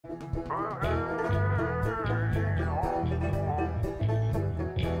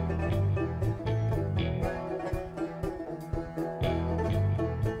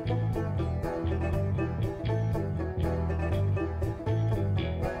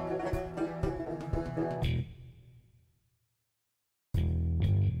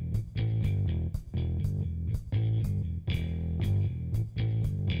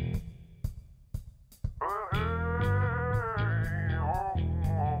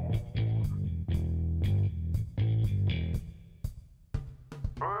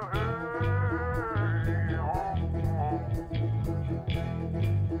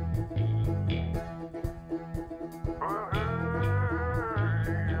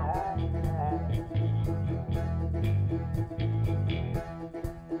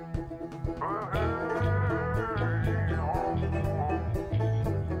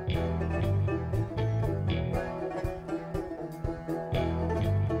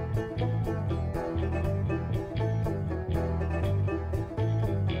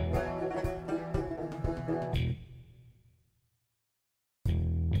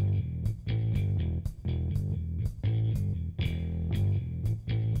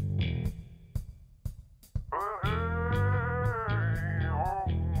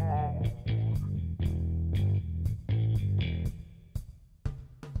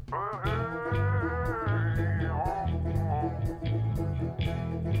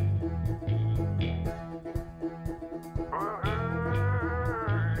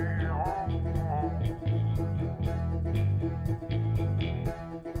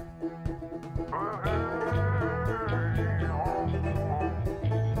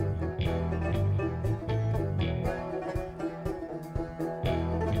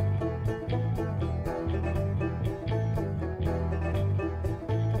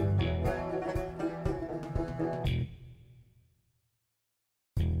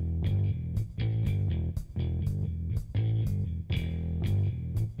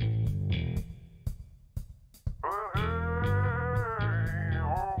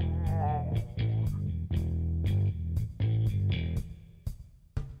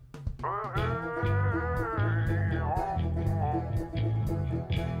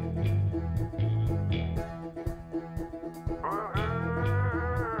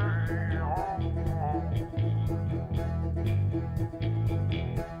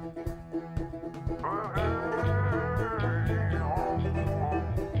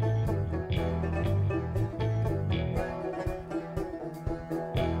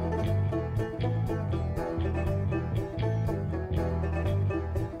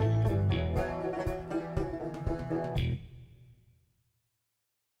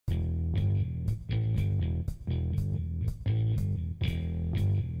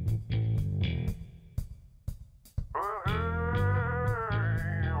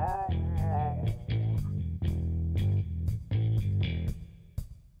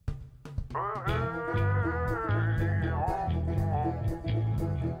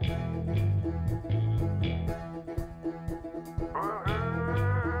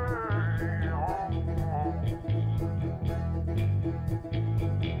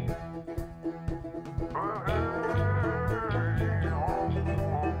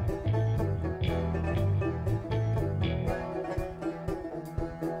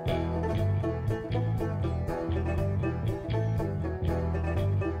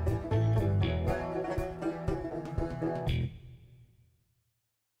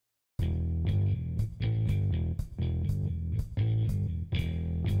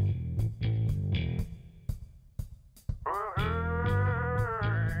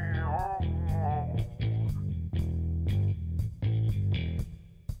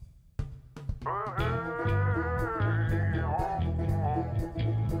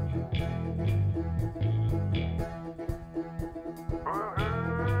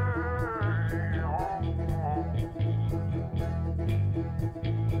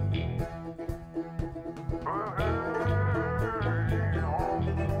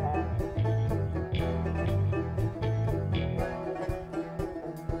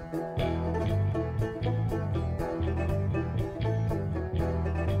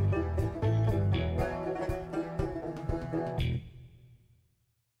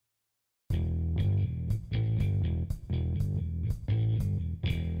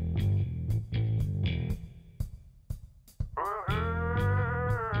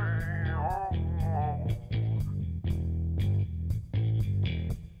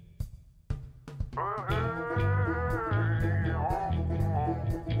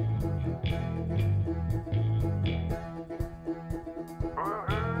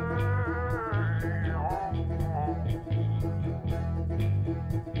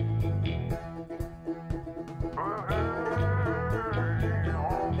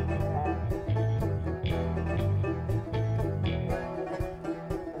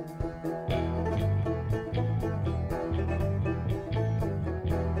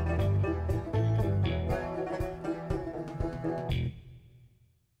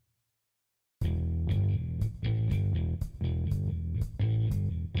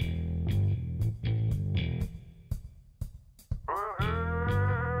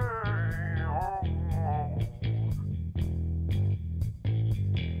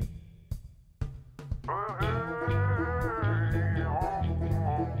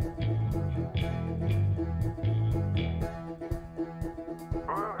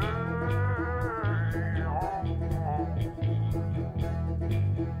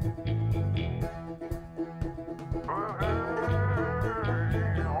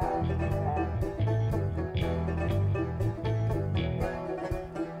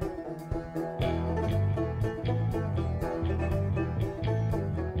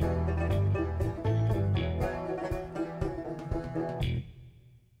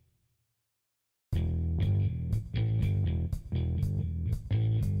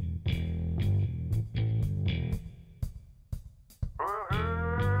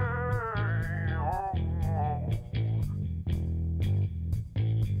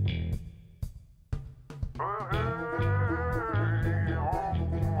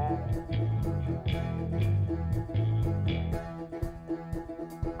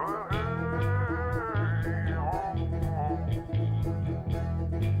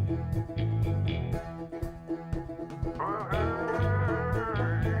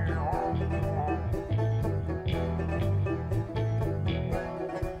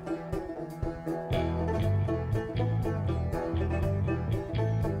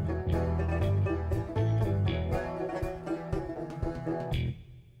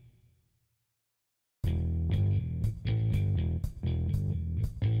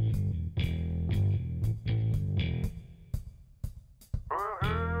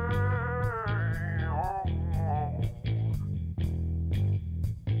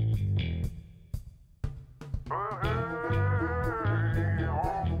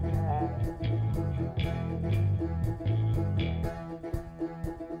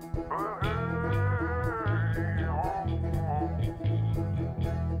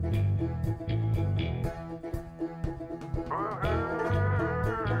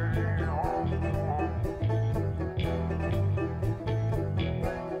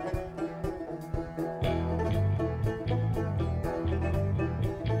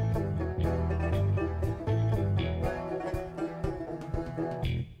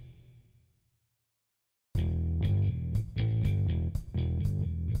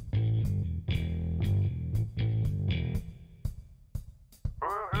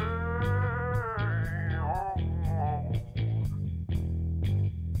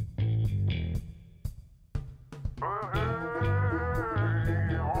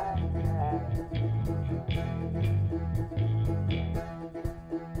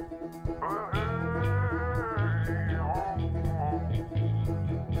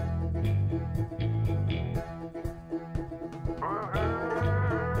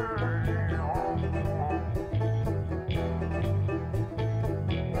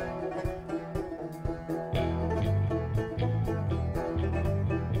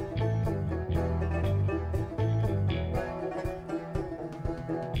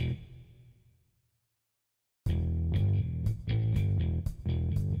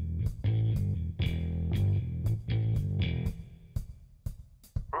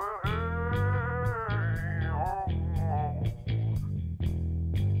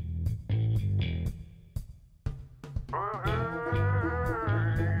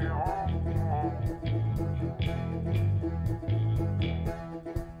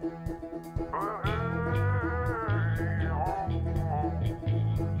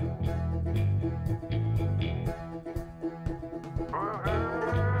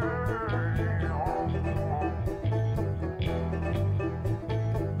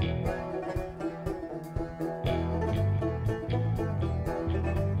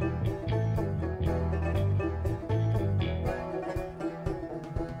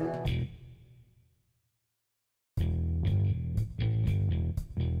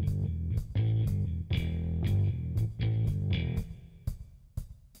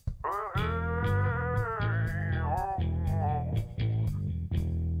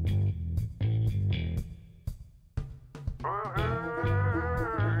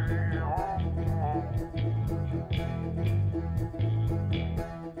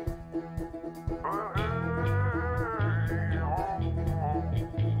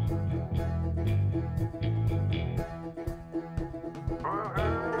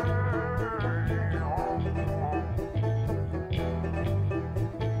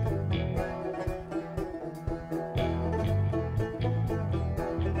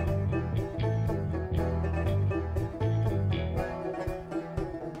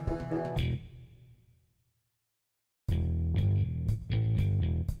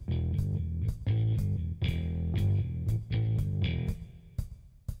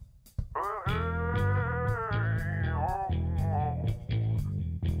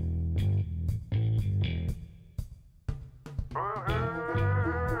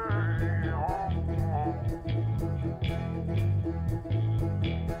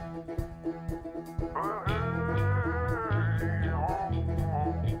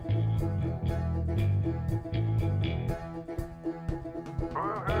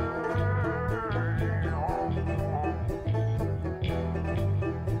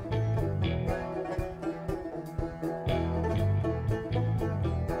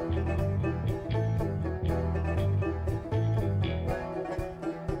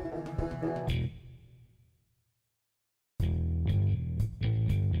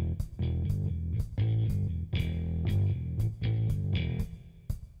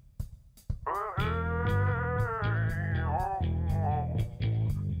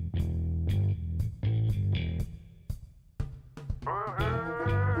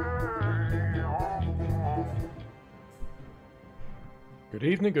Good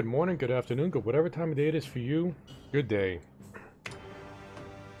evening, good morning, good afternoon, good whatever time of day it is for you. Good day.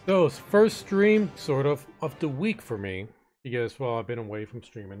 So, it's first stream, sort of the week for me. Because, well, I've been away from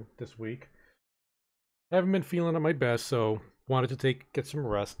streaming this week. Haven't been feeling at my best, so wanted to get some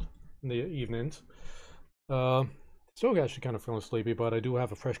rest in the evenings. Still actually kind of feeling sleepy, but I do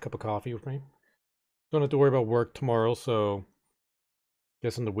have a fresh cup of coffee with me. Don't have to worry about work tomorrow, so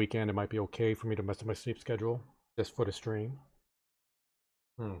guess on the weekend it might be okay for me to mess up my sleep schedule just for the stream.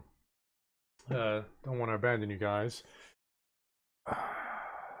 Don't want to abandon you guys.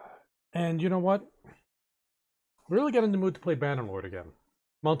 And you know what? Really got in the mood to play Bannerlord again.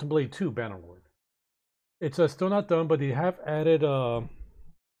 Mountain Blade 2 Bannerlord. It's still not done, but they have added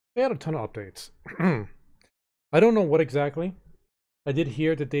they had a ton of updates. I don't know what exactly. I did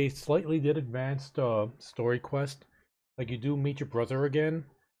hear that they slightly did advance the story quest. Like you do meet your brother again.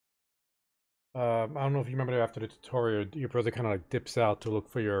 I don't know if you remember after the tutorial, your brother kind of like dips out to look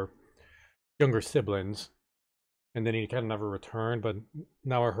for your younger siblings. And then he kind of never returned, but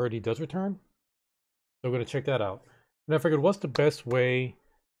now I heard he does return. So I'm going to check that out. And I figured, what's the best way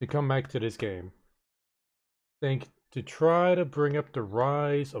to come back to this game? I think to try to bring up the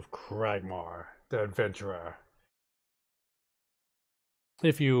rise of Cragmar, the adventurer.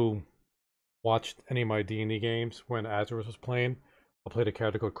 If you watched any of my D&D games when Azurus was playing, I played a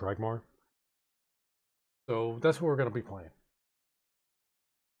character called Cragmar. So that's what we're going to be playing.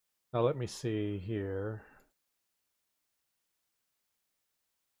 Now let me see here.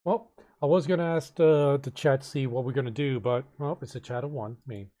 Well, I was going to ask the chat to see what we're going to do, but, well, it's a chat of one,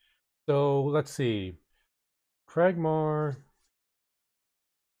 me. So let's see. Cragmar.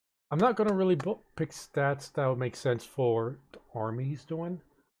 I'm not going to really pick stats that would make sense for the army he's doing,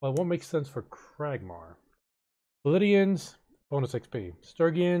 but what makes sense for Cragmar. Validians, bonus XP.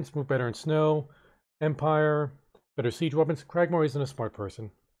 Sturgians, move better in snow. Empire, better siege weapons. Cragmar isn't a smart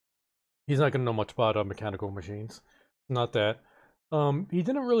person. He's not going to know much about mechanical machines. Not that. He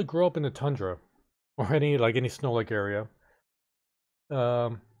didn't really grow up in the tundra or any snow-like area.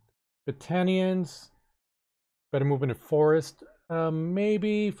 Botanians, better movement in forest.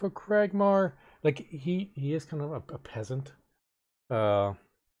 Maybe for Cragmar, like he is kind of a peasant. Not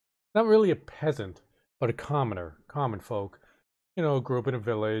really a peasant, but a common folk. You know, grew up in a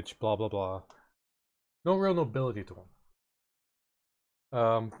village, blah blah blah. No real nobility to him.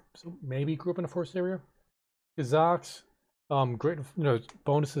 So maybe grew up in a forest area. Kazakhs, great,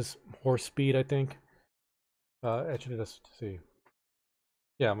 bonuses horse speed, I think. Actually, let's see.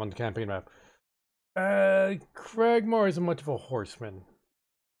 Yeah, I'm on the campaign map. Cragmar isn't much of a horseman.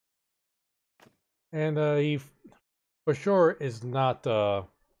 And he for sure is not a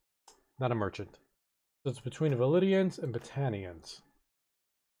merchant. So it's between Validians and Botanians.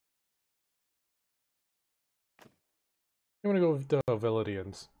 I'm gonna go with the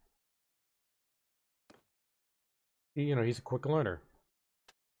Validians. He's a quick learner.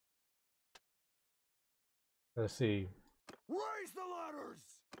 Let's see. Raise the ladders!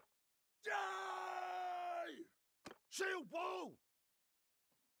 Die! Shield wall!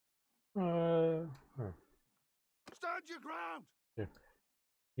 Stand your ground! Yeah.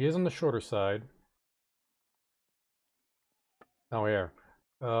 He is on the shorter side. Now hair.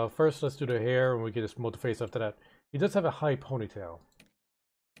 First, let's do the hair, and we get his mold face after that. He does have a high ponytail,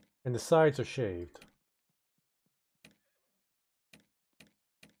 and the sides are shaved.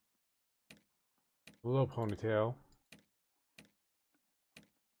 Low ponytail.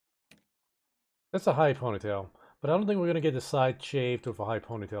 That's a high ponytail, but I don't think we're gonna get the side shaved with a high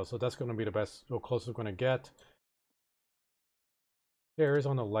ponytail, so that's gonna be the best, or closest we're gonna get. Hair is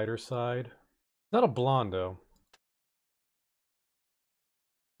on the lighter side. Not a blonde though.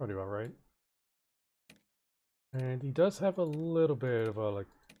 Probably about right. And he does have a little bit of a, like,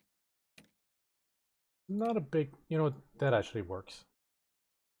 not a big, that actually works.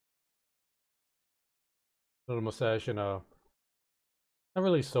 Little mustache and a, not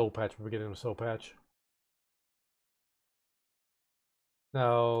really soul patch, but we're getting a soul patch.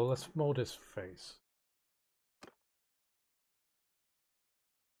 Now, let's mold his face.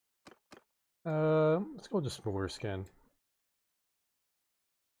 Let's go with the smoother skin.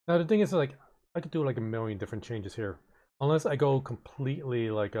 Now, the thing is, like, I could do like a million different changes here. Unless I go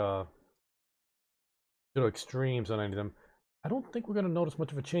completely, like, extremes on any of them. I don't think we're going to notice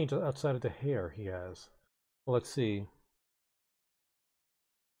much of a change outside of the hair he has. Well, let's see.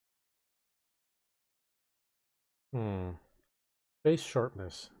 Face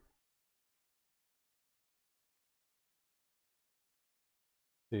sharpness.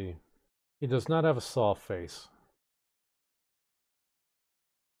 Let's see. He does not have a soft face.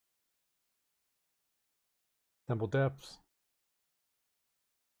 Temple depths.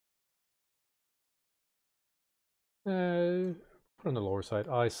 Put on the lower side.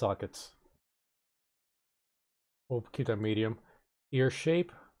 Eye sockets. We'll keep that medium. Ear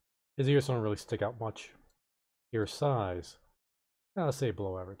shape. His ears don't really stick out much. Ear size. I'll say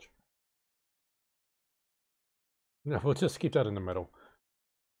below average. No, we'll just keep that in the middle.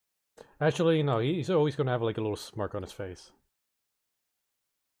 Actually, no, he's always going to have like a little smirk on his face.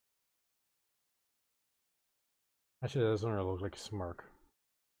 Actually, that doesn't really look like a smirk.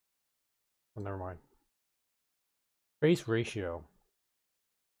 Oh, never mind. Face ratio.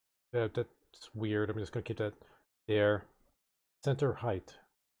 Yeah, that's weird. I'm just going to keep that there. Center height.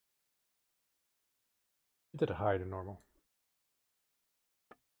 Keep that higher than normal.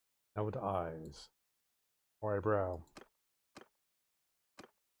 Now with the eyes. Or eyebrow.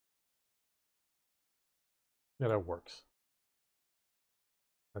 Yeah, that works.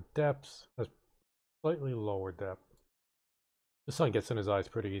 Now depth. That's slightly lower depth. The sun gets in his eyes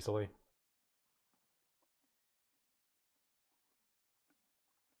pretty easily.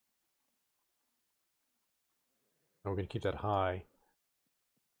 And we're going to keep that high.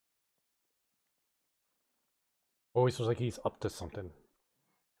 Always looks like he's up to something.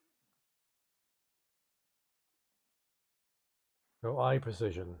 So eye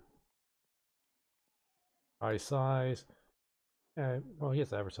precision. Eye size. Well, he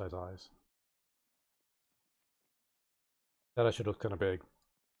has average size eyes. That actually looks kind of big.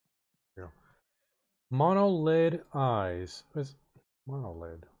 Here. Monolid eyes. What's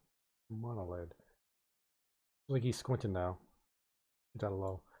monolid? Monolid. Looks like he's squinting now. Down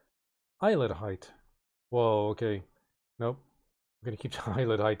low. Eyelid height. Whoa, okay. Nope. I'm gonna keep the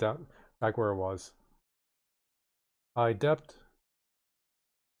eyelid height down back where it was. Eye depth.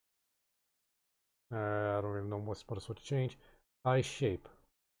 I don't even know what to change. Eye shape.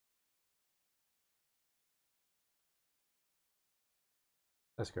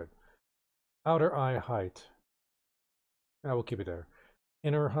 That's good. Outer eye height. We'll keep it there.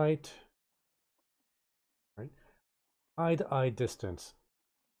 Inner height. Right. Eye to eye distance.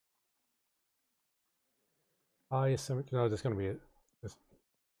 Eye asymmetry. No, that's gonna be it.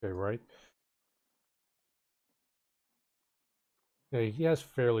 Okay, right. Yeah, he has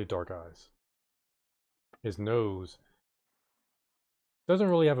fairly dark eyes. His nose doesn't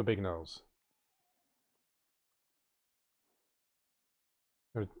really have a big nose.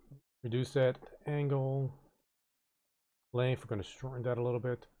 Reduce that angle. Length, we're going to shorten that a little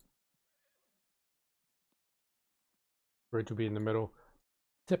bit. For it to be in the middle.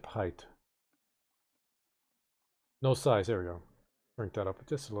 Tip height. No size, there we go. Shrink that up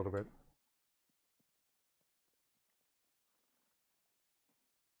just a little bit.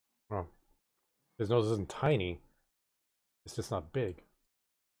 Oh. His nose isn't tiny. It's just not big.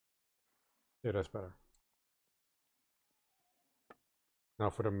 Yeah, that's better. Now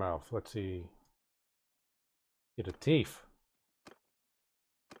for the mouth. Let's see. Get the teeth.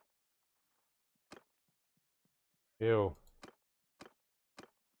 Ew.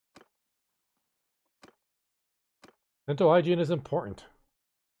 Dental hygiene is important.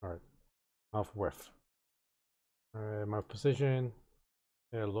 Alright. Mouth width. Mouth position.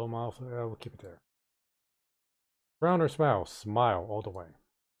 Yeah, low mouth. We'll keep it there. Frown or smile? Smile all the way.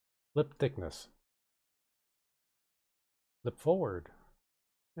 Lip thickness. Lip forward.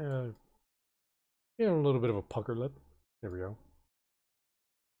 Yeah, a little bit of a pucker lip. There we go.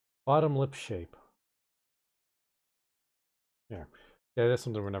 Bottom lip shape. Yeah, that's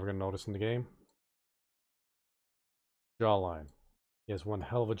something we're never going to notice in the game. Jawline. He has one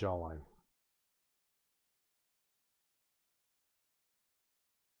hell of a jawline.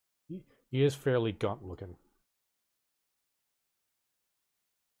 He is fairly gaunt looking.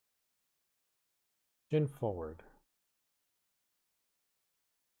 Chin forward.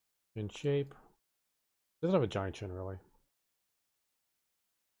 Chin shape. Doesn't have a giant chin really.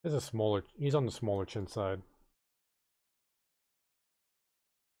 He's on the smaller chin side.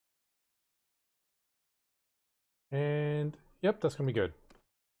 And yep, that's gonna be good.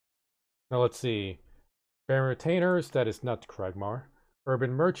 Now let's see. Baron retainers, that is not Kragmar.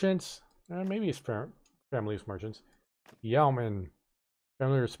 Urban merchants, maybe it's family of merchants. Yeoman,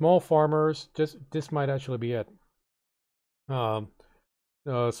 family of small farmers. This might actually be it. Small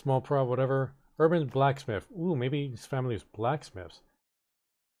prop, whatever. Urban blacksmith. Ooh, maybe his family is blacksmiths.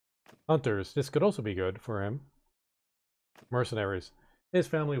 Hunters, this could also be good for him. Mercenaries, his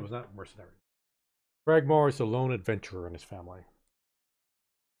family was not mercenaries. Kragmar is the lone adventurer in his family.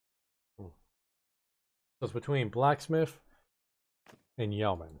 So it's between blacksmith and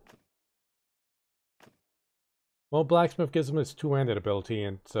yeoman. Well, blacksmith gives him his two-handed ability,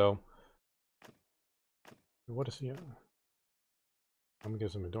 and so what is he?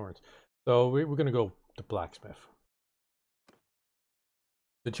 Gives him endurance. So we're gonna go to blacksmith.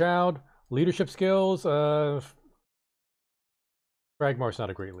 The child, leadership skills, Fragmar's not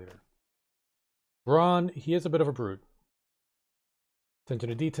a great leader. Braun, he is a bit of a brute. Attention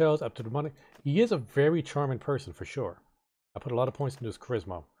to details, up to the money. He is a very charming person for sure. I put a lot of points into his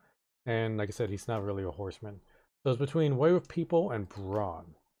charisma. And like I said, he's not really a horseman. So it's between Way with People and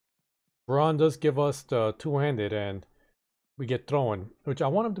Braun. Braun does give us the two-handed and we get throwing, which I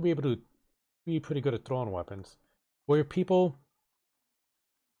want him to be able to be pretty good at throwing weapons. Way with People,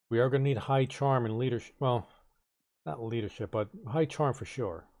 we are going to need high charm and leadership. Well, not leadership, but high charm for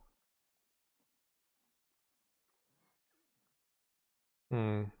sure.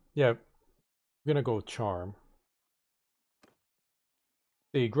 Yeah, we're going to go with charm.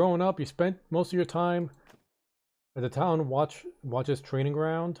 See, growing up, you spent most of your time at the town watches training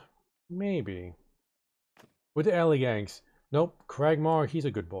ground? Maybe. With the alley gangs. Nope, Cragmar, he's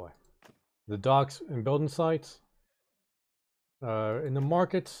a good boy. The docks and building sites. In the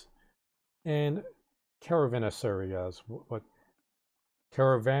markets and caravanserais. What?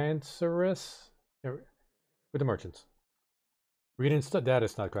 Caravanserais? With the merchants. Reading that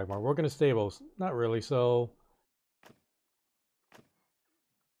is not Cragmar. Working in stables. Not really, so...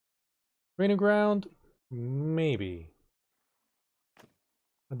 Training ground? Maybe.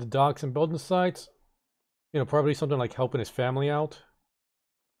 At the docks and building sites? You know, probably something like helping his family out.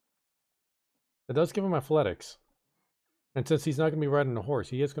 It does give him athletics. And since he's not going to be riding a horse,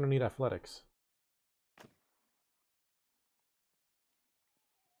 he is going to need athletics.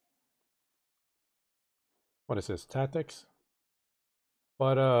 What is this? Tactics?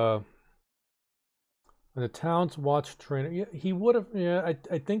 But, in the town's watch trainer, he would have, yeah,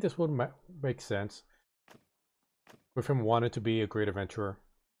 I think this would make sense. With him wanting to be a great adventurer.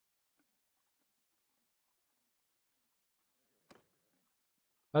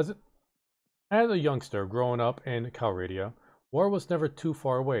 As a youngster growing up in Calradia, war was never too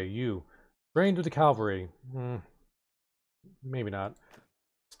far away. You trained with the cavalry. Maybe not.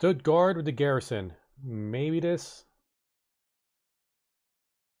 Stood guard with the garrison. Maybe this.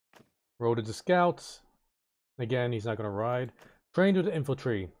 Rode with the scouts. Again, he's not going to ride. Trained with the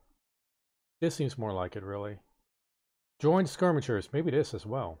infantry. This seems more like it, really. Joined skirmishers. Maybe this as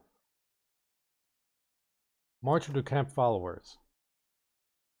well. March with the camp followers.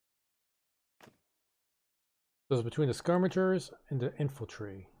 So it's between the skirmishers and the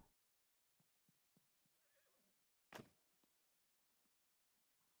infantry.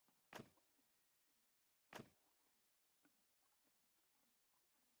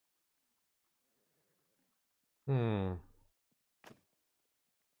 Still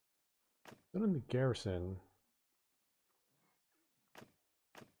in the garrison.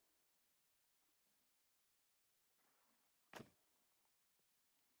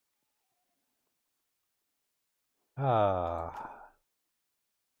 I'm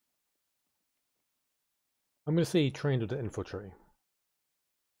going to say he trained with the infantry.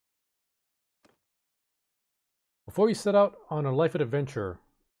 Before you set out on a life of adventure,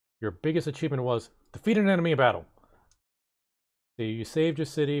 your biggest achievement was defeat an enemy in battle. See, you saved your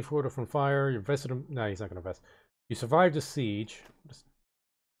city from fire. You vested him. No, he's not going to vest. You survived the siege.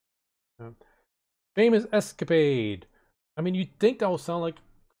 Famous escapade. I mean, you'd think that will sound like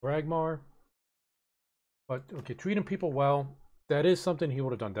Ragmar. But, okay, treating people well. That is something he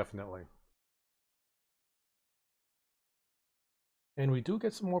would have done, definitely. And we do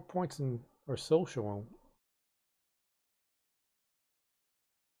get some more points in our social.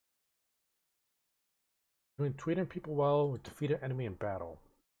 Doing treating people well with defeat an enemy in battle.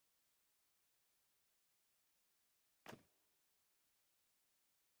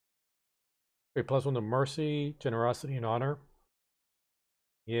 Okay, +1 to mercy, generosity, and honor.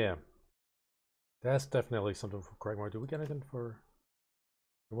 Yeah. That's definitely something for Cragmar. Do we get anything for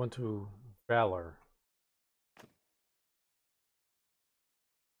the one to valor?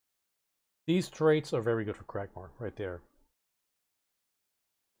 These traits are very good for Cragmar, right there.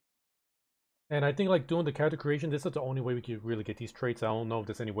 And I think like doing the character creation, this is the only way we could really get these traits. I don't know if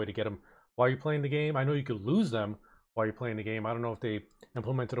there's any way to get them while you're playing the game. I know you could lose them while you're playing the game. I don't know if they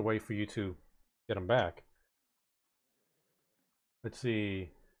implemented a way for you to get them back. Let's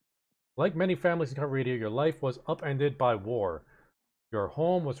see. Like many families in Calradia, your life was upended by war. Your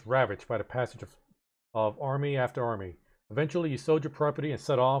home was ravaged by the passage of army after army. Eventually, you sold your property and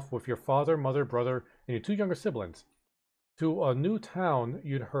set off with your father, mother, brother, and your 2 younger siblings to a new town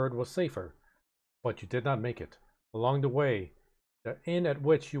you'd heard was safer. But you did not make it. Along the way, the inn at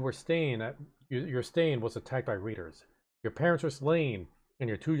which you were staying was attacked by raiders. Your parents were slain, and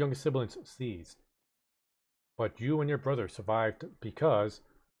your 2 younger siblings seized. But you and your brother survived because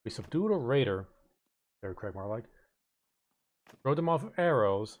we subdued a raider, very Craig Marlight, Throw them off of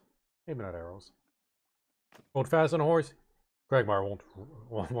arrows. Maybe not arrows. Hold fast on a horse. Cragmar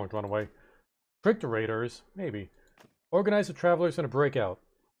won't run away. Trick the raiders. Maybe. Organize the travelers in a breakout.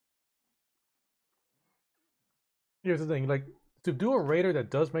 Here's the thing, like, to do a raider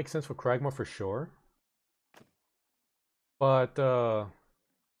that does make sense for Cragmar for sure. But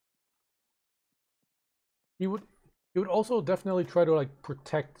he would also definitely try to like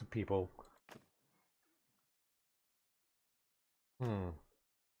protect the people.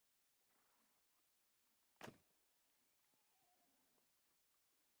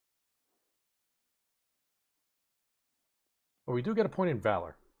 But we do get a point in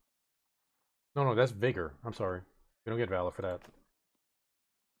Valor. No, that's Vigor. I'm sorry. We don't get Valor for that.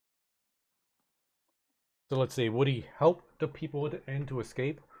 So let's see, would he help the people at the end to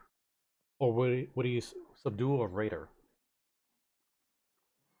escape? Or would he subdue a raider?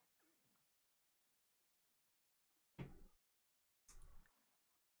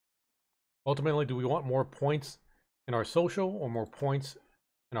 Ultimately, do we want more points in our social or more points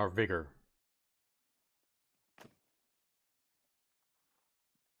in our vigor?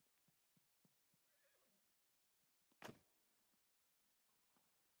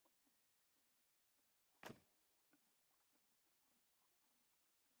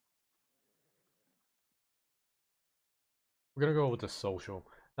 We're gonna go with the social.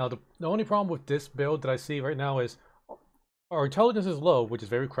 Now, the only problem with this build that I see right now is our intelligence is low, which is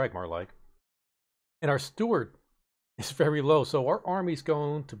very Cragmar-like, and our steward is very low, so our army's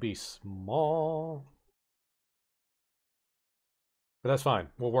going to be small. But that's fine.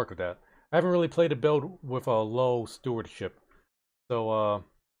 We'll work with that. I haven't really played a build with a low stewardship, so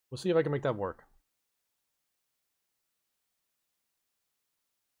we'll see if I can make that work.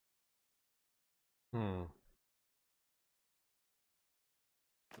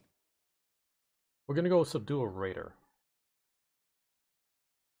 We're gonna go subdue a raider.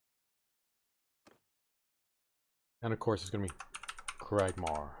 And of course, it's gonna be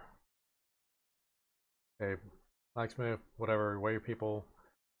Cragmar. Okay, blacksmith, whatever, warrior people.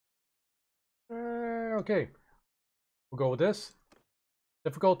 Okay, we'll go with this.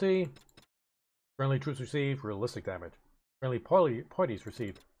 Difficulty: friendly troops receive realistic damage. Friendly parties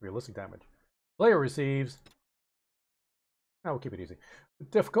receive realistic damage. Player receives. Now we'll keep it easy.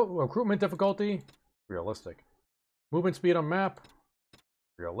 Recruitment difficulty: realistic. Movement speed on map: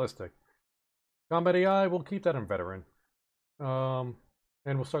 realistic. Combat AI, we'll keep that in veteran. And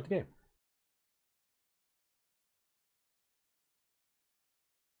we'll start the game.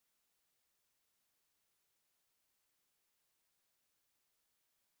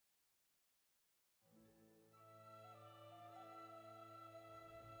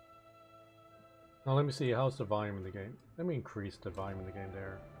 Now let me see, how's the volume in the game? Let me increase the volume in the game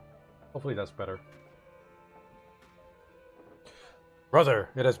there. Hopefully that's better. Brother,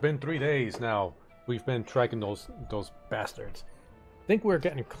 it has been 3 days now. We've been tracking those bastards. Think we're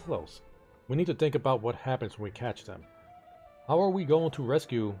getting close. We need to think about what happens when we catch them. How are we going to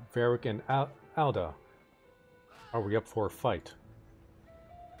rescue Varric and Alda? Are we up for a fight?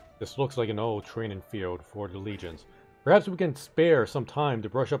 This looks like an old training field for the legions. Perhaps we can spare some time to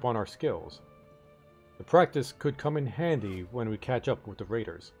brush up on our skills. The practice could come in handy when we catch up with the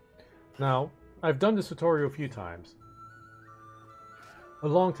raiders. Now, I've done this tutorial a few times. A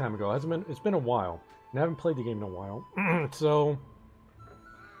long time ago. It's been a while. And I haven't played the game in a while. So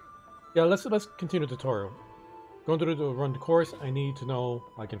yeah, let's continue the tutorial. Going to run the course, I need to know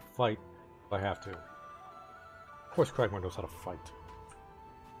I can fight if I have to. Of course Cragmar knows how to fight.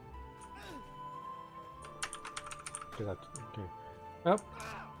 Okay. Oh,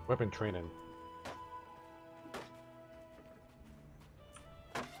 weapon training.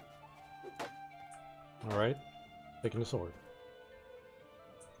 Alright. Taking the sword.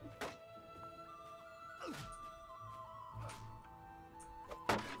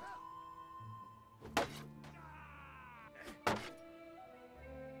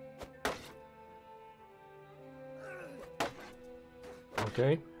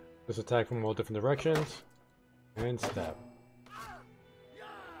 Okay. Let's attack from all different directions. And stab.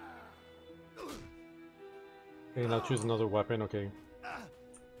 Okay, now choose another weapon, okay.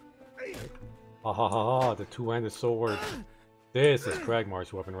 Ha ha ha ha, the two-handed sword. This is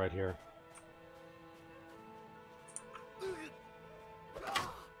Cragmar's weapon right here.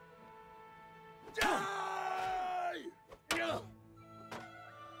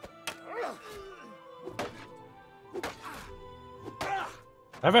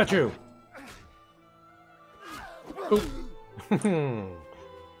 Have at you!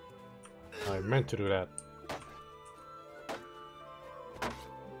 I meant to do that.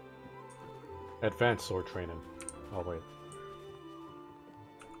 Advanced sword training. Oh wait.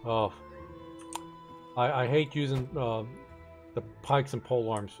 Oh, I hate using the pikes and pole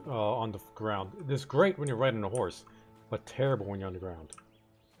arms on the ground. It's great when you're riding a horse, but terrible when you're on the ground.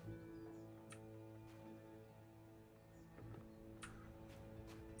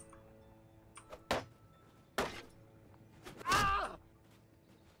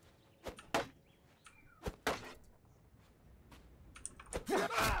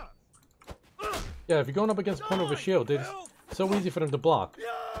 Yeah, if you're going up against the point of a shield, it's so easy for them to block.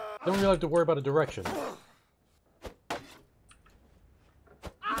 Don't really have to worry about a direction.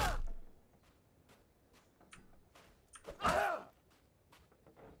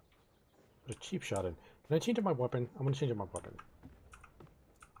 Put a cheap shot in. Can I change up my weapon? I'm gonna change up my weapon.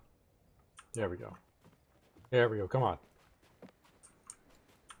 There we go. There we go. Come on.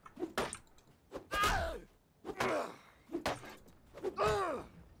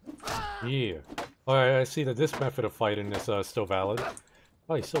 Yeah. Alright, I see that this method of fighting is still valid.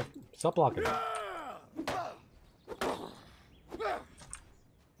 Oh, he's still... Stop blocking.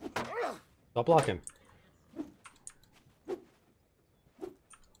 Stop blocking.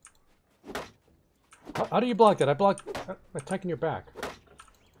 How do you block that? I blocked... attacking your back.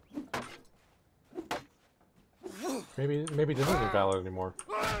 Maybe this isn't valid anymore.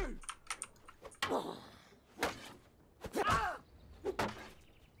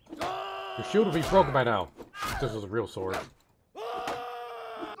 Your shield would be broken by now. If this was a real sword.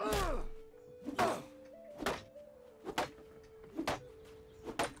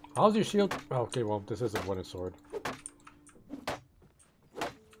 How's your shield? Oh, okay, well, this is a wooden sword.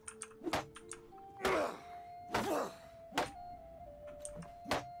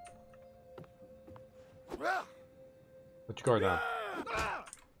 Put your guard down.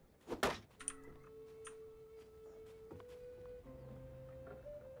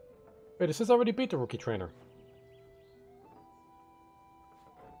 Wait, this has already beat the rookie trainer.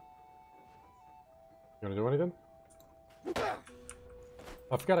 You wanna do anything?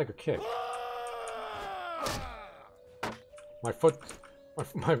 I forgot I could kick. My foot...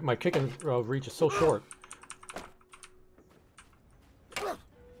 My kicking reach is so short.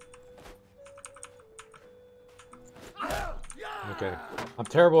 Okay. I'm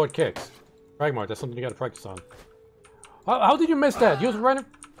terrible at kicks. Fragmart, that's something you gotta practice on. How did you miss that? You was running...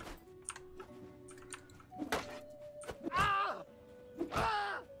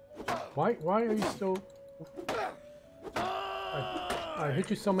 Why are you still... I hit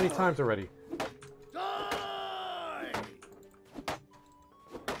you so many times already.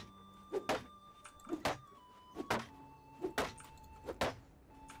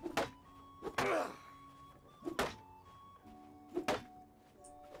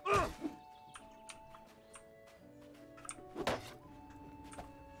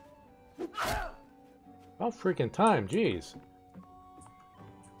 About freaking time, jeez.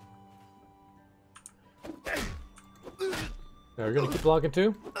 Now we're gonna keep blocking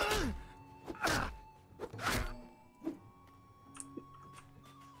too?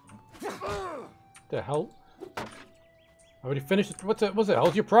 The hell? I already finished it. What's it?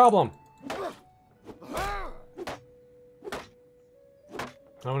 How's your problem?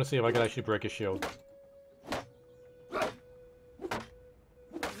 I want to see if I can actually break his shield.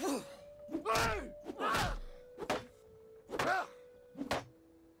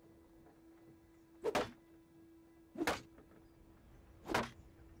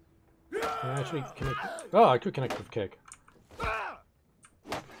 Can I actually connect? Oh, I could connect with kick.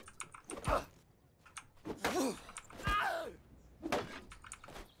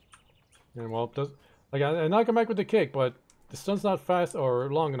 And well, it does like I knock him back with the kick, but the stun's not fast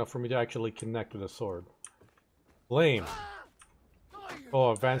or long enough for me to actually connect with a sword. Lame.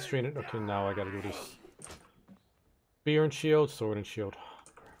 Oh, advanced training. Okay, now I gotta do this. Spear and shield, sword and shield.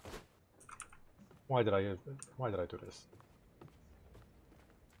 Why did I do this?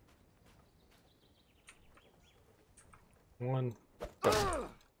 One.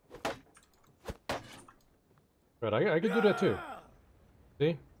 But I could do that too.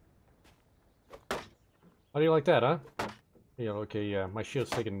 See? How do you like that, huh? Yeah, okay, yeah. My shield's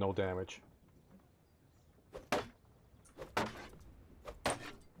taking no damage.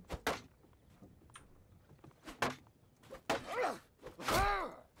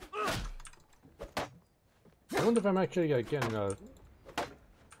 I wonder if I'm actually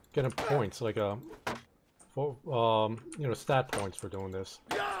getting points, like for you know, stat points for doing this.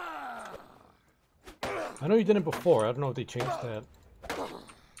 I know you did it before. I don't know if they changed that.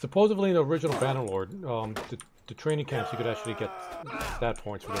 Supposedly in the original Bannerlord, the training camps you could actually get stat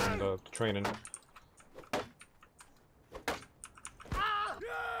points for doing the training.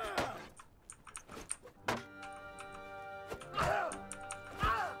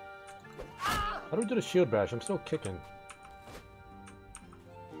 How do we do the shield bash? I'm still kicking.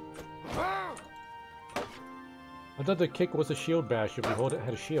 I thought the kick was a shield bash if we hold it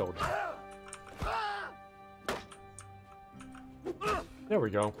had a shield. There we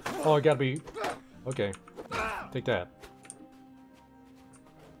go. Oh, I gotta be... Okay. Take that.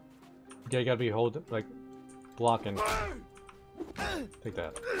 Okay, I gotta be holding, like, blocking. Take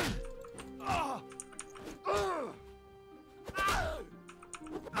that.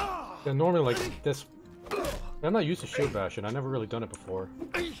 Yeah, normally, like, this... I'm not used to shield bashing. I've never really done it before.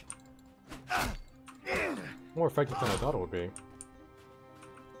 More effective than I thought it would be.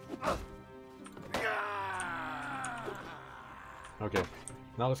 Okay,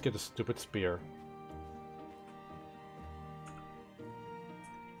 now let's get the stupid spear.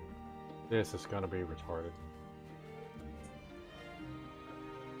 This is gonna be retarded.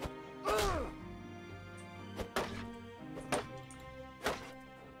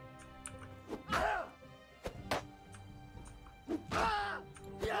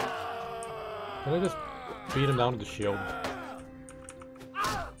 Can I just beat him down with the shield?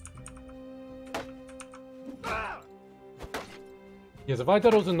 Yes, if I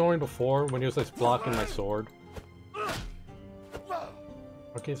thought it was annoying before when he was like blocking my sword.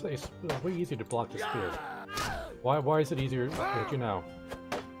 Okay, so it's way easier to block the spear. Why is it easier to hit you now?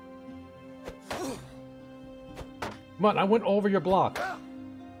 Come on, I went over your block.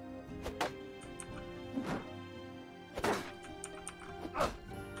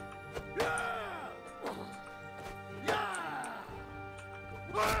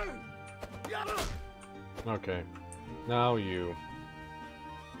 Okay, now you.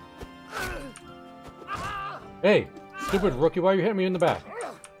 Hey, stupid rookie, why are you hitting me in the back?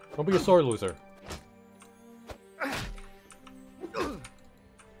 Don't be a sword loser.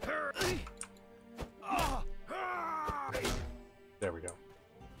 There we go.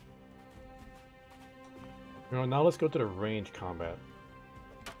 You know, now let's go to the range combat.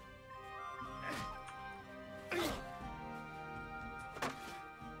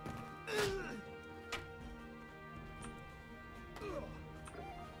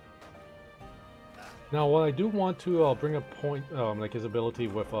 Now, what I do want to bring up point, like his ability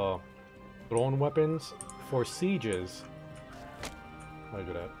with thrown weapons for sieges. How do I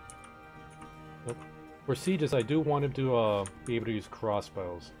do that? Nope. For sieges, I do want him to be able to use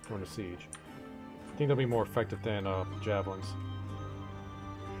crossbows during a siege. I think that'll be more effective than javelins.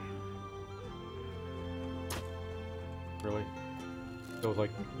 Really? It was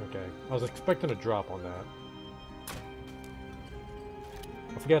like, okay. I was expecting a drop on that.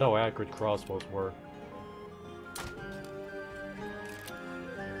 I forget how accurate crossbows were.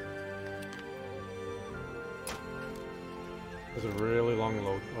 There's a really long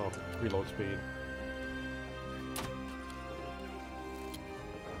reload speed.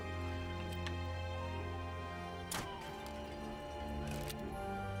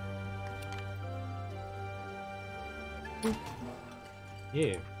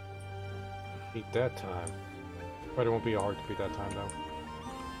 Yeah. Beat that time. But it won't be hard to beat that time though.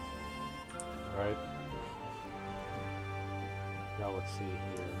 Alright. Now let's see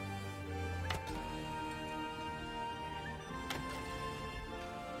here.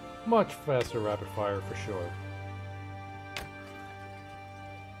 Much faster rapid fire for sure.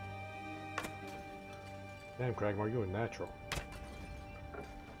 Damn, Cragmore, you're a natural.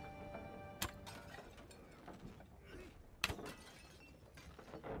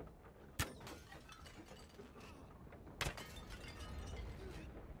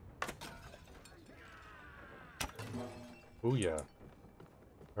 Booyah.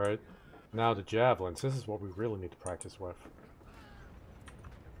 Alright, now the javelins. This is what we really need to practice with.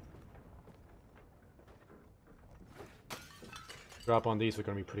 Drop on these are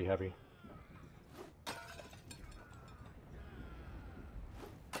going to be pretty heavy.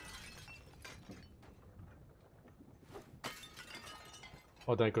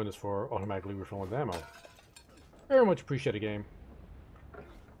 Oh, thank goodness for automatically refilling ammo. Very much appreciate a game.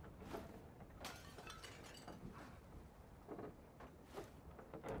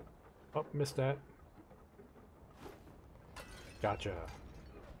 Oh, missed that. Gotcha.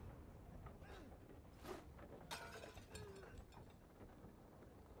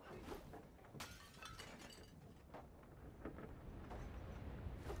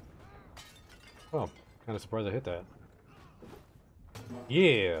 Oh, kind of surprised I hit that.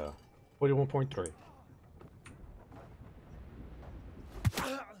 Yeah! 41.3.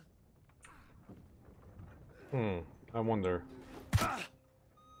 I wonder.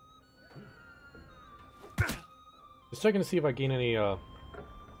 Just checking to see if I gain any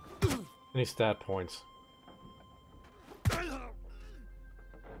stat points.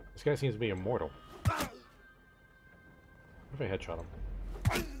 This guy seems to be immortal. if I headshot him.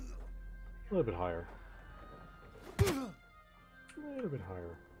 A little bit higher. A little bit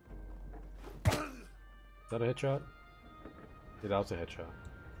higher. Is that a headshot? Yeah, that was a headshot.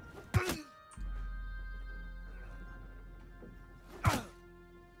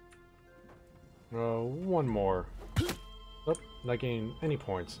 One more. Oh, not getting any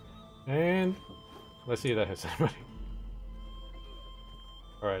points. And let's see if that hits anybody.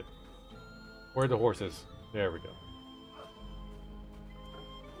 Alright. Where are the horses? There we go.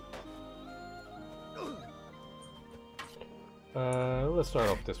 Let's start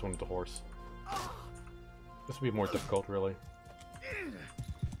off this one with the horse. This will be more difficult, really.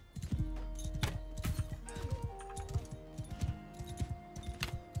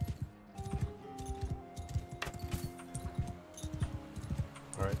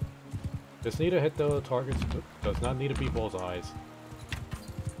 Alright. Just need to hit the targets. Does not need to be bullseyes.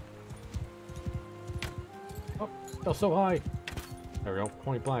 Oh, that was so high! There we go,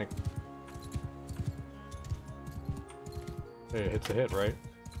 point blank. Hey, it hits a hit, right?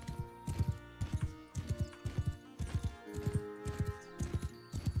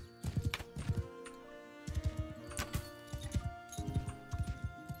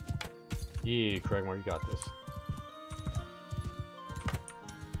 Yeah, Craigmore, you got this.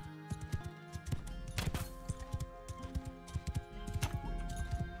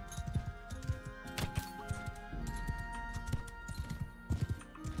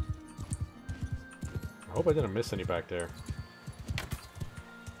 I hope I didn't miss any back there.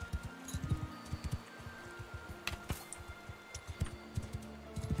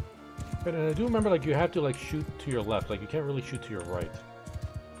 But I do remember, like, you have to, like, shoot to your left. Like, you can't really shoot to your right.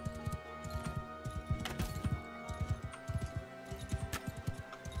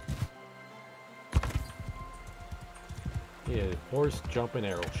 Yeah, horse jump and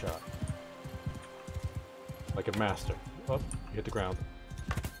arrow shot. Like a master. Oh, you hit the ground.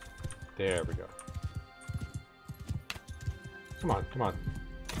 There we go. Come on, come on.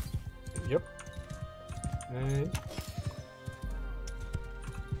 Yep. And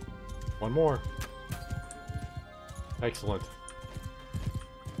one more. Excellent.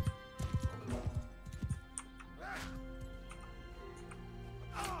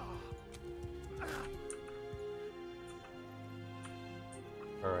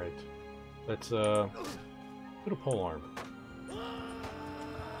 Alright. Let's put a pole arm.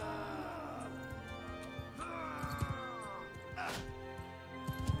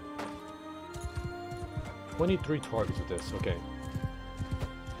 "23 targets with this, okay.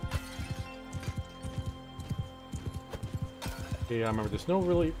 Yeah, I remember there's no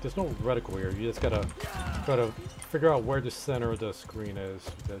reticle here. You just gotta try to figure out where the center of the screen is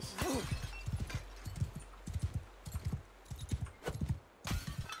with this.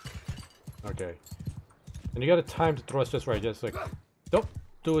 Okay. And you gotta time the thrust just right, just like, don't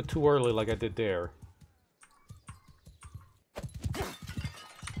do it too early like I did there.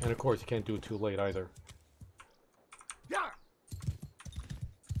 And of course you can't do it too late either.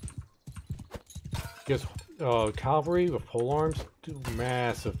 Because cavalry with polearms do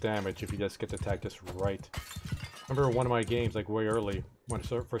massive damage if you just get the tactics right. I remember one of my games, like way early, when I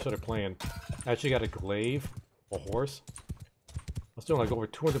first started playing, I actually got a glaive, a horse. I was doing like over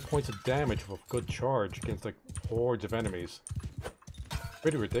 200 points of damage with a good charge against like hordes of enemies.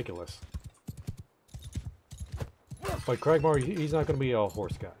 Pretty ridiculous. But Cragmore, he's not going to be a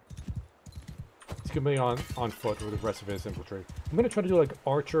horse guy. He's going to be on foot with the rest of his infantry. I'm going to try to do like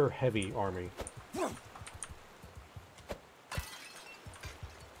archer heavy army.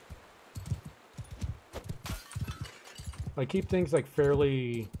 I keep things like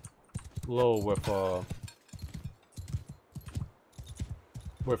fairly low with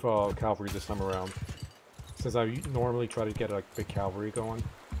cavalry this time around, since I normally try to get like big cavalry going.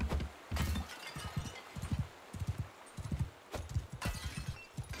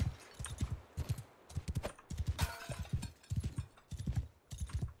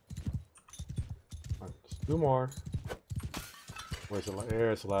 Right, just 2 more. Where's the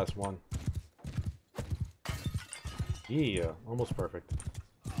there's the last one. Yeah, almost perfect.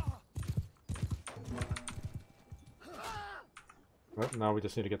 Well, now we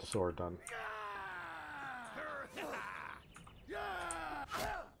just need to get the sword done.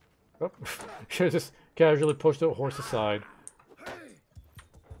 Oh, should have just casually pushed the horse aside.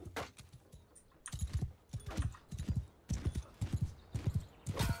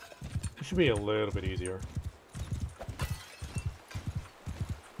 It should be a little bit easier.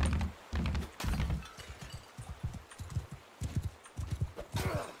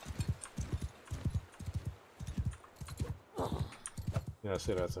 Yeah, I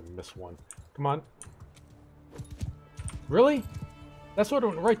see that's a miss one. Come on. Really? That sword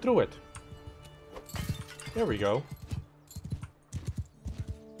went right through it. There we go.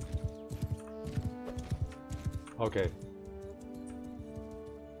 Okay.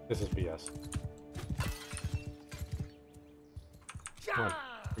 This is BS. Come on.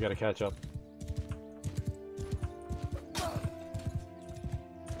 We gotta catch up. I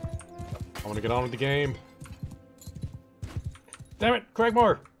want to get on with the game. Damn it,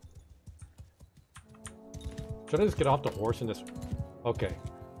 Cragmore! Should I just get off the horse in this? Okay.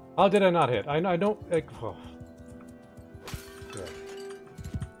 How did I not hit? I don't. Oh. Yeah.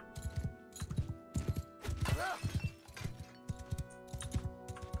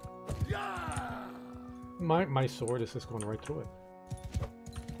 My sword is just going right through it.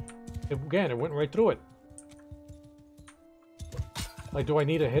 Again, it went right through it. Like, do I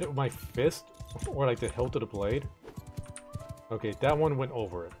need to hit it with my fist? Or like the hilt of the blade? Okay, that one went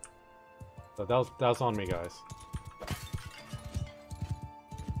over it. So that was on me, guys.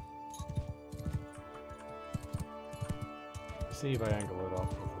 Let's see if I angle it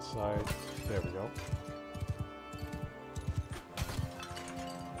off from the side. There we go.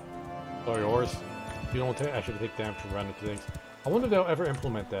 Sorry, horse. You don't actually take damage from random things. I wonder if they'll ever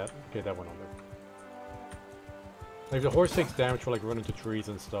implement that. Okay, that went under. Like, the horse takes damage for, like, running into trees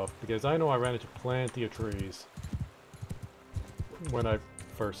and stuff. Because I know I ran into plenty of trees when I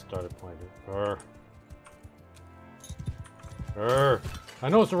first started playing it. I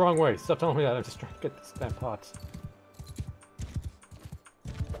know it's the wrong way. Stop telling me that. I'm just trying to get these damn pots.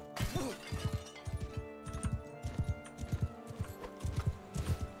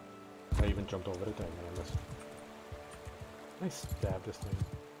 I even jumped over the thing and I missed. I stabbed this thing.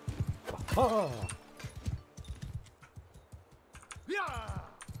 Aha!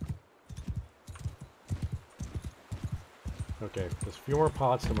 Okay, there's a few more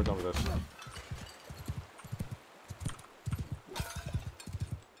pots, then we're done with this.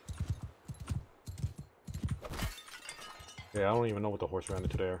 Yeah, I don't even know what the horse ran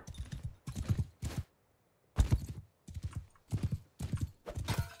into there.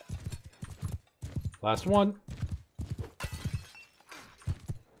 Last one.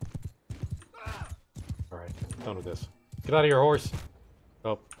 Alright, done with this. Get out of here, horse!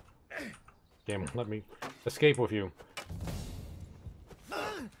 Oh. Game, let me escape with you.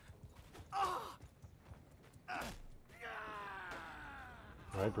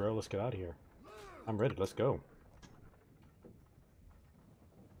 Alright, bro, let's get out of here. I'm ready, let's go.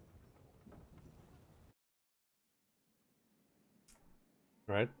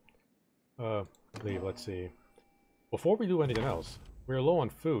 Alright. Leave, let's see. Before we do anything else, we're low on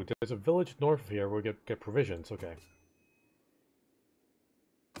food. There's a village north of here where we get provisions, okay.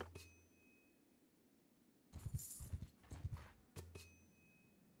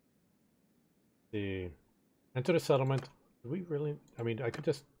 Enter the settlement. Do we really? I mean, I could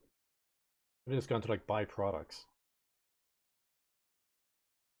just gone to like buy products.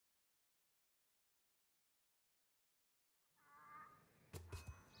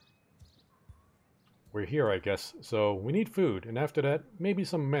 We're here, I guess. So we need food, and after that, maybe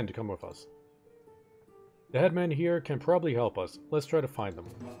some men to come with us. The headman here can probably help us. Let's try to find them.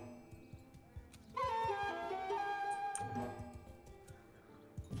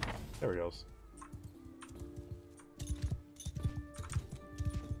 There he goes.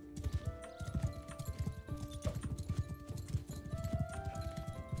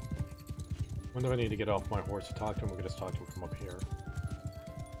 When do I need to get off my horse to talk to him? We can just talk to him from up here.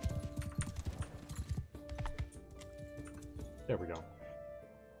 There we go.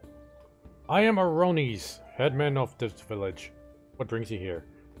 I am Aronis, headman of this village. What brings you here?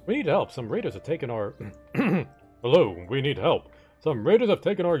 We need help. Some raiders have taken our... Hello, we need help. Some raiders have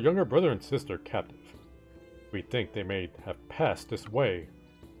taken our younger brother and sister captive. We think they may have passed this way.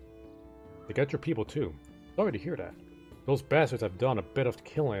 They got your people too. Sorry to hear that. Those bastards have done a bit of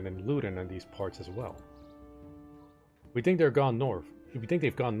killing and looting in these parts as well. We think they're gone north. We think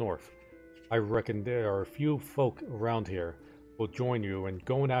they've gone north. I reckon there are a few folk around here will join you in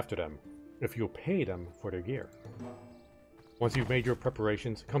going after them, if you'll pay them for their gear. Once you've made your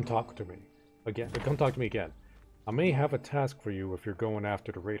preparations, come talk to me again. Come talk to me again. I may have a task for you if you're going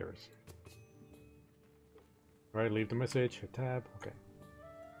after the raiders. Alright, leave the message, hit tab, okay.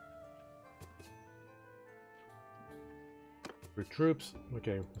 Your troops,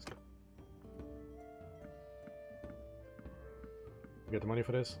 okay, let's go. You get the money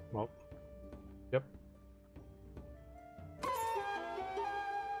for this? Well, yep.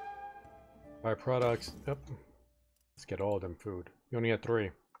 Buy products, yep. Let's get all of them food. You only had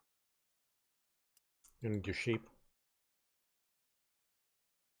 3. You need your sheep.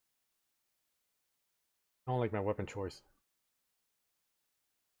 I don't like my weapon choice.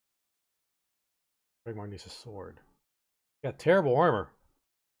 Ragnar needs a sword. Got terrible armor.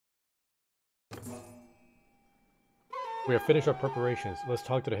 We have finished our preparations. Let's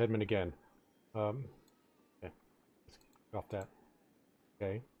talk to the headman again. Okay. Let's click off that.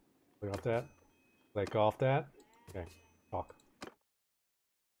 Okay. Click off that. Click off that. Okay. Talk.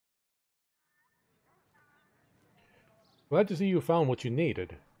 Glad to see you found what you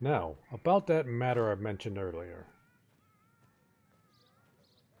needed. Now, about that matter I mentioned earlier.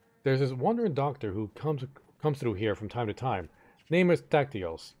 There's this wandering doctor who comes through here from time to time. Name is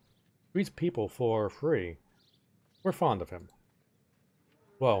Tactios. Treats people for free. We're fond of him.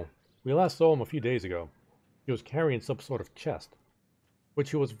 Well, we last saw him a few days ago. He was carrying some sort of chest, which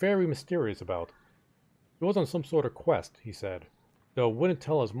he was very mysterious about. He was on some sort of quest, he said, though wouldn't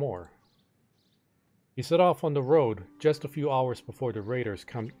tell us more. He set off on the road just a few hours before the raiders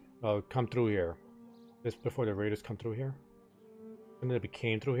come through here. Just before the raiders come through here? And then they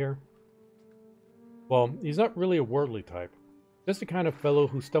came through here? Well, he's not really a worldly type. Just the kind of fellow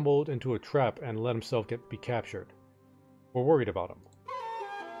who stumbled into a trap and let himself be captured. We're worried about him.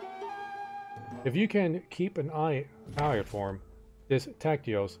 If you can keep an eye out for him, this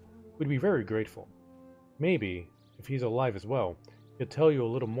Tactios, we'd be very grateful. Maybe, if he's alive as well, he'll tell you a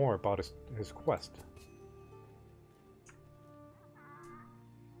little more about his quest.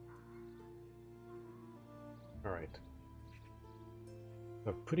 Alright.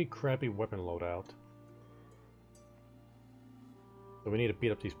 A pretty crappy weapon loadout. So we need to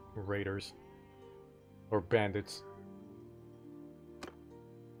beat up these raiders. Or bandits.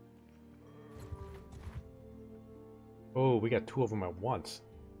 Oh, we got two of them at once.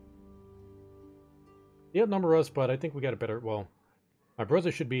 They outnumber us, but I think we got a better... Well, my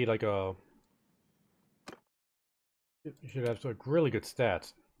brother should be like a... He should have some really good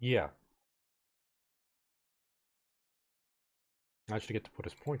stats. Yeah. I should get to put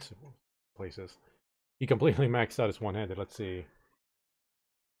his points in places. He completely maxed out his one-handed. Let's see.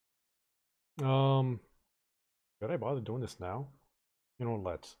 Should I bother doing this now? You know,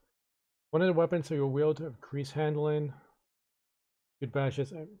 let's. One-handed weapons, so you'll wield to increase handling. Good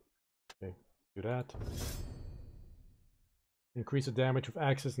bashes. Okay, do that. Increase the damage with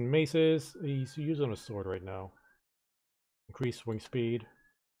axes and maces. He's using a sword right now. Increase swing speed.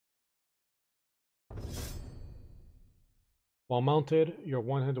 While mounted, your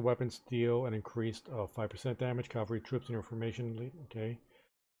one-handed weapons deal an increased 5% damage. Cavalry troops in your formation. Okay.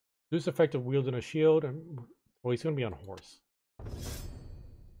 Reduce the effect of wielding a shield. And well, he's going to be on a horse.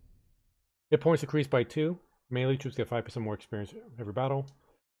 Hit points increased by 2. Melee troops get 5% more experience every battle.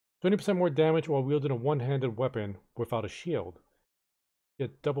 20% more damage while wielding a one-handed weapon without a shield.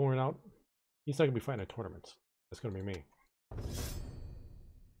 Get double renown. He's not going to be fighting at tournaments. That's going to be me.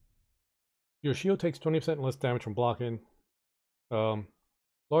 Your shield takes 20% less damage from blocking.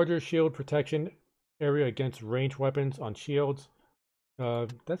 Larger shield protection area against ranged weapons on shields.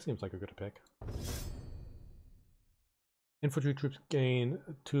 That seems like a good pick. Infantry troops gain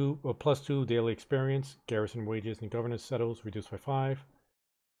 +2 daily experience. Garrison wages and governance settles reduced by 5.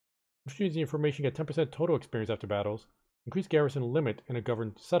 Infantry and information get 10% total experience after battles. Increase garrison limit in a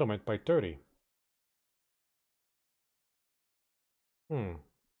governed settlement by 30.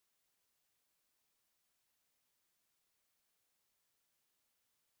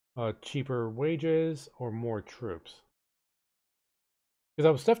 Cheaper wages or more troops? Because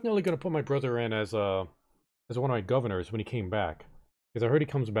I was definitely going to put my brother in as one of my governors when he came back. Because I heard he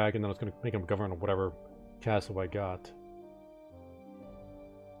comes back and then I was going to make him governor of whatever castle I got.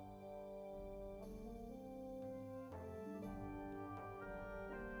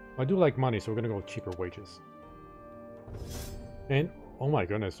 I do like money, so we're going to go with cheaper wages. And, oh my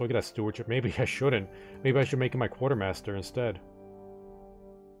goodness, look at that stewardship. Maybe I shouldn't. Maybe I should make him my quartermaster instead.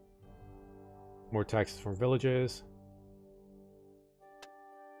 More taxes from villages.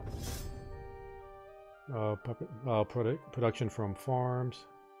 Production from farms.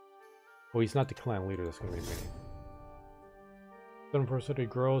 Oh, he's not the clan leader. That's going to be me. 7%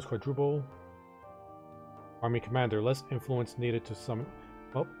 grows, quadruple. Army commander. Less influence needed to summon.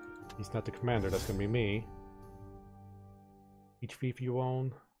 Oh, he's not the commander. That's going to be me. Each fief you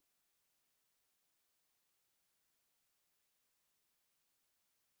own.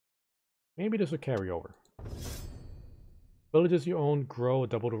 Maybe this will carry over. Villages you own grow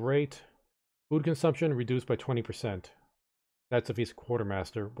double the rate. Food consumption reduced by 20%. That's if he's a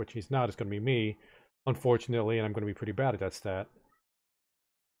quartermaster, which he's not. It's going to be me, unfortunately, and I'm going to be pretty bad at that stat.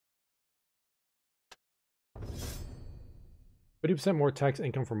 %50 more tax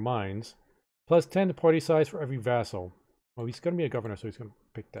income from mines. Plus 10 to party size for every vassal. Oh, he's going to be a governor, so he's going to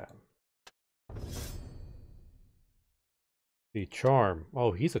pick that. The charm.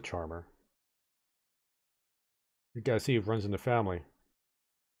 Oh, he's a charmer. You gotta see it runs in the family.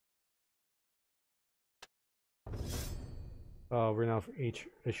 We're now for each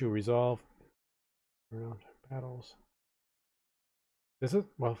issue resolved. Round battles. This is,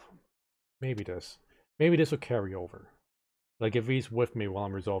 well, maybe this. Maybe this will carry over. Like if he's with me while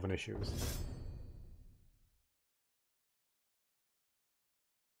I'm resolving issues.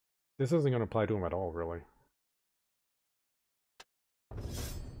 This isn't going to apply to him at all, really.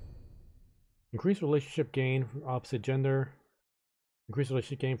 Increase relationship gain from opposite gender. Increase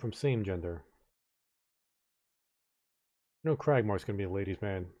relationship gain from same gender. No, Cragmar's going to be a ladies'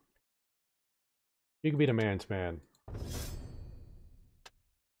 man. You can be the man's man.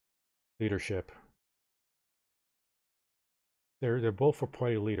 Leadership. They're both for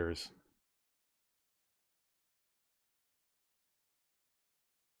party leaders.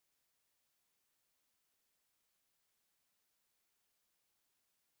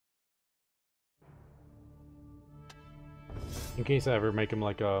 In case I ever make him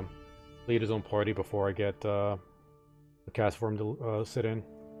like lead his own party before I get a cast for him to sit in.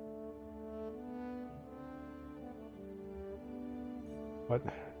 But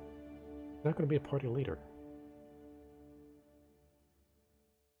he's not going to be a party leader.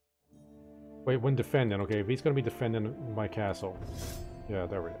 Wait, when defending, okay, if he's going to be defending my castle. Yeah,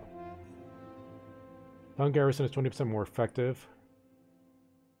 there we go. Town garrison is 20% more effective.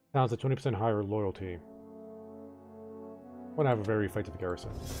 Towns at 20% higher loyalty. I want to have a very effective garrison.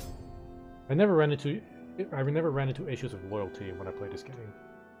 I never ran into issues of loyalty when I played this game.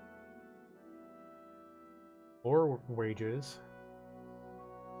 Lower wages.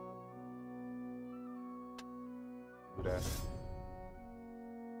 Do that.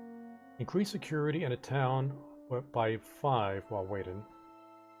 Increase security in a town by 5 while waiting.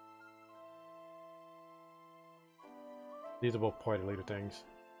 These are both party leader things.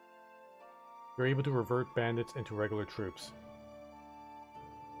 You're able to revert bandits into regular troops.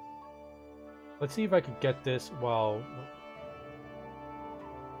 Let's see if I can get this while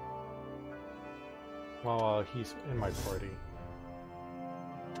he's in my party.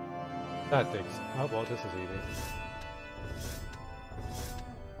 That takes. Oh well, this is easy.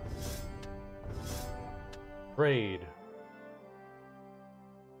 Trade.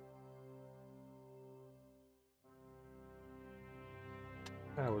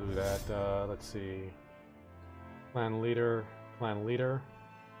 I will do that. Let's see. Clan leader.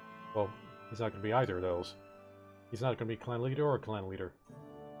 Well, he's not going to be either of those. He's not going to be clan leader or clan leader.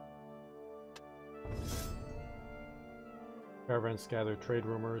 Caravans gather trade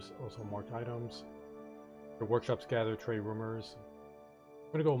rumors, also marked items. The workshops gather trade rumors.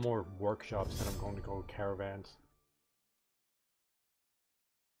 I'm going to go more workshops than I'm going to go caravans.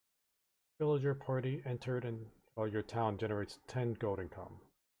 Villager party entered and your town generates 10 gold income.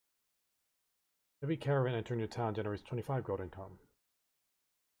 Every caravan entering your town generates 25 gold income.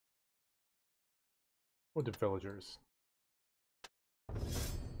 Or the villagers.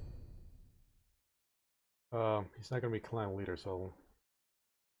 He's not going to be clan leader, so...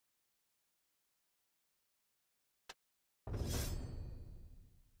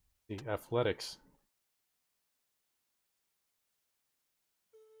 The athletics.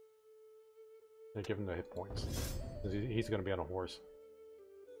 I give him the hit points. He's going to be on a horse.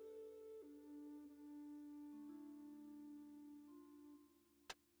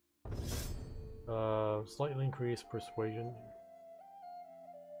 Slightly increased persuasion.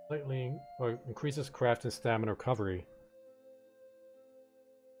 Slightly increases craft and stamina recovery.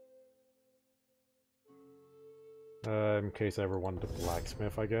 In case I ever wanted to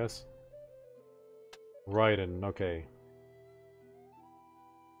blacksmith, I guess. Raiden, okay.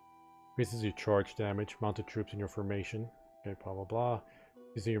 Increases your charge damage, mounted troops in your formation. Okay, blah blah blah.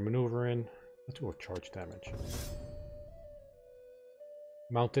 Increases your maneuvering. Let's go with charge damage.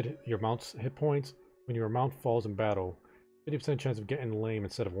 Your mount's hit points. When your mount falls in battle, 50% chance of getting lame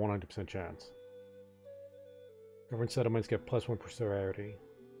instead of 100% chance. Government settlements get +1 prosperity.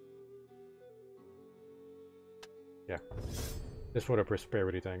 Yeah. This for the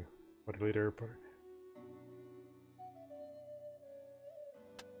prosperity thing. What leader?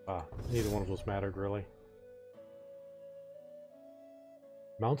 Neither one of those mattered, really.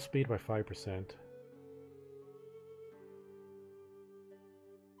 Mount speed by 5%.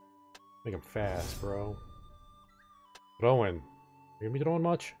 Make him fast, bro. Throwing. You gonna be throwing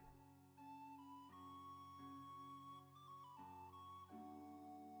much?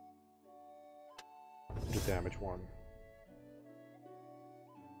 Do damage 1.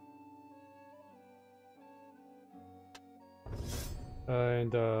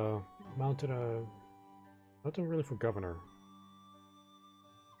 And mounted nothing really for governor.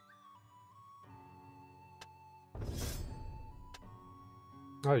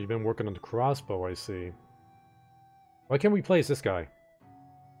 Oh, you've been working on the crossbow, I see. Why can't we place this guy?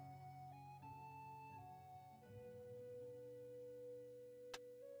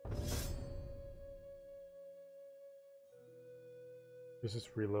 This is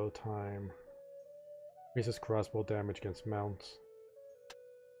reload time. Increases crossbow damage against mounts.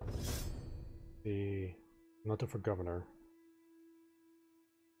 Nothing for governor.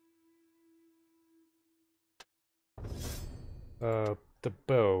 The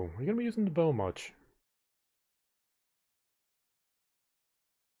bow. Are you gonna be using the bow much?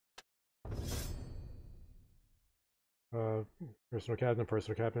 Personal captain,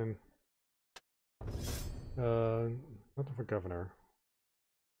 personal captain. Nothing for governor.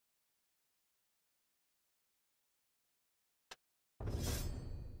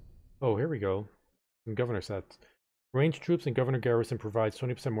 Oh, here we go. Some governor sets. Ranged troops and governor garrison provides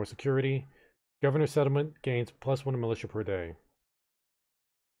 20% more security. Governor settlement gains +1 militia per day.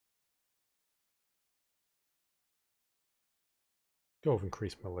 Go with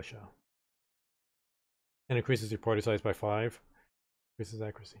increased militia. And increases your party size by 5. Increases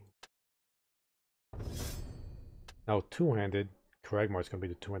accuracy. Now two-handed, Kragmar's gonna be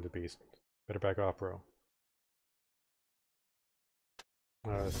the two-handed beast. Better back off, bro.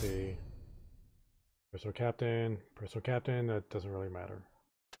 Let's see. Personal captain, that doesn't really matter.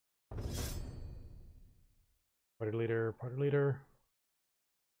 Party leader.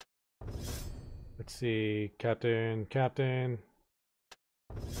 Let's see, captain.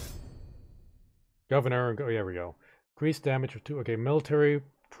 Governor, oh, yeah, we go. Increased damage for 2, okay, military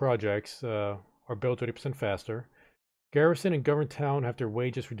projects are built 30% faster. Garrison and governed town have their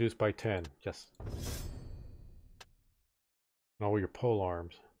wages reduced by 10, yes. And all your pole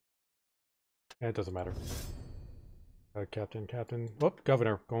arms. Yeah, it doesn't matter. Captain. Oh,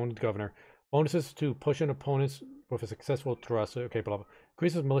 governor. Going to governor. Bonuses to push in opponents with a successful thrust. Okay, blah, blah.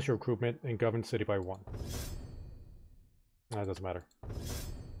 Increases militia recruitment and governed city by 1. That doesn't matter.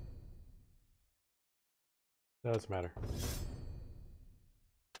 Doesn't matter.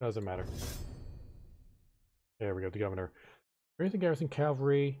 There we go, the governor. Raising garrison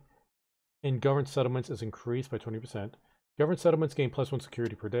cavalry in governed settlements is increased by 20%. Governed settlements gain +1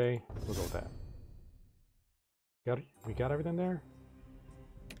 security per day. We'll go with that. We got everything there?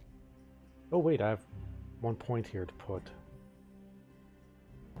 Oh wait, I have 1 point here to put.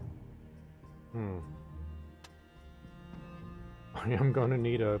 I am gonna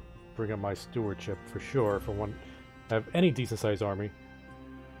need to bring up my stewardship for sure if I want to have any decent sized army.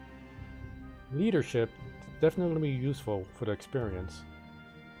 Leadership is definitely gonna be useful for the experience.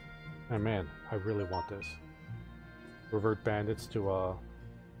 And man, I really want this. Revert bandits to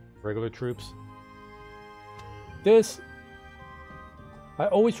regular troops. This, I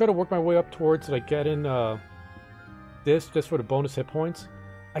always try to work my way up towards like getting this just for the bonus hit points.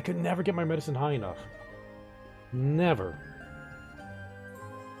 I could never get my medicine high enough. Never.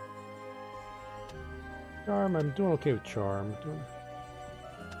 Charm, I'm doing okay with charm.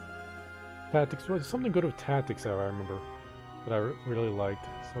 Tactics, well, something good with tactics that I remember that I really liked.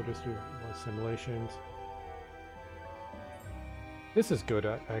 So I'll just do more simulations. This is good,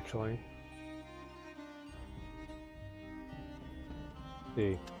 actually.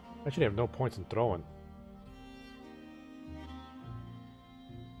 See, I actually have no points in throwing.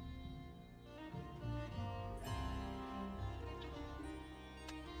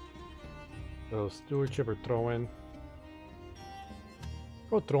 So stewardship or throwing.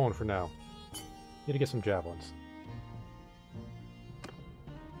 Go throwing for now. Need to get some javelins.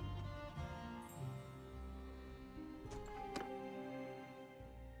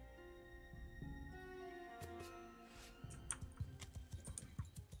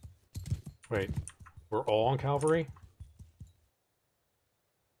 Wait, we're all on cavalry?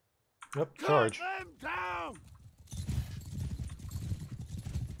 Yep, charge. Cut them down!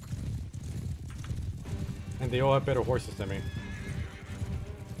 And they all have better horses than me.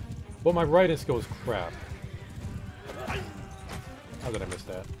 But my riding skill is crap. How did I miss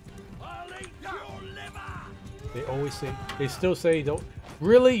that? I'll eat your liver! They always say, they still say, don't.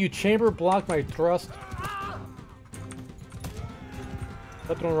 Really? You chamber blocked my thrust?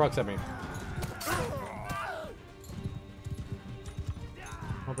 Stop throwing rocks at me.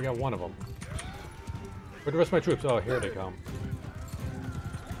 Oh, we got one of them. Where'd the rest of my troops? Oh, here they come.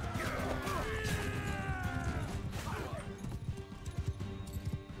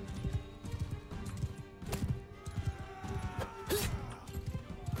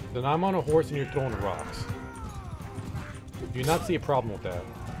 Then I'm on a horse and you're throwing rocks. Do you not see a problem with that?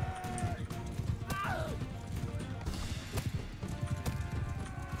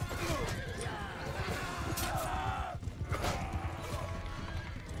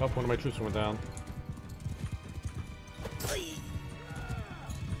 Oh, one of my troops went down.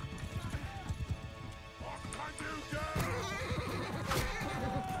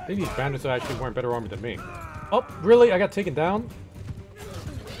 I think these bandits actually weren't better armored than me. Oh, really? I got taken down?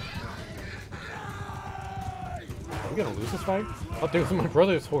 Are we gonna lose this fight? Oh, dude, my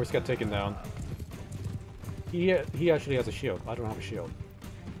brother's horse got taken down. He actually has a shield. I don't have a shield.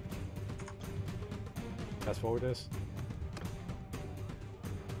 Fast forward this.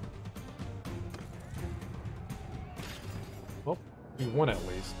 Well, we won at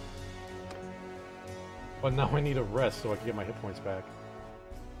least. But now I need a rest so I can get my hit points back.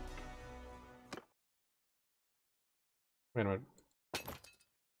 Wait a minute.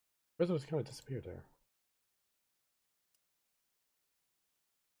 Prisoners kind of disappeared there.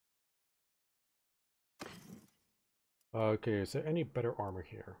 Okay, is there any better armor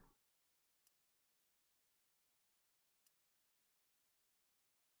here?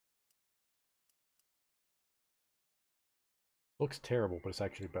 Looks terrible, but it's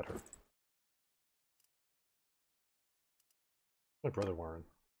actually better. My brother wearing.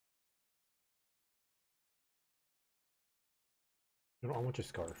 You know, I want your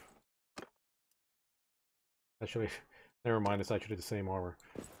scarf. Actually, never mind, it's actually the same armor.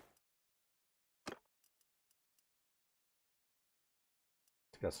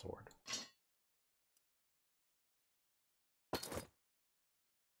 Take that sword.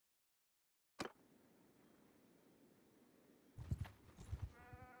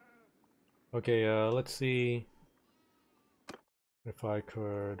 Okay, let's see if I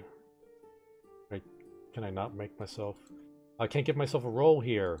could... Wait, can I not make myself... I can't give myself a roll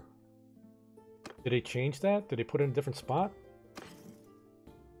here. Did they change that? Did they put it in a different spot?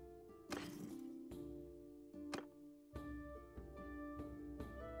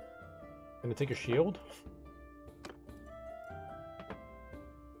 Can I take your shield?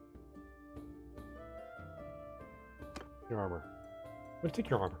 Your armor. I'm gonna take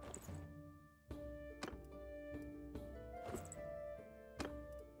your armor.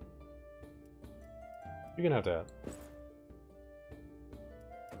 You can have that.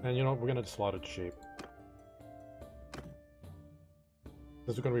 And you know, we're gonna slot it shape.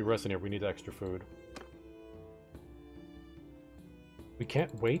 Since we're gonna be resting here, we need extra food. We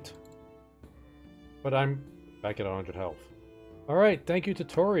can't wait. But I'm back at 100 health. Alright, thank you,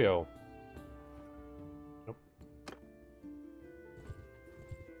 tutorial. Nope.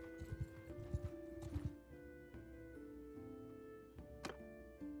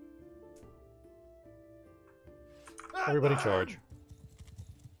 Everybody charge.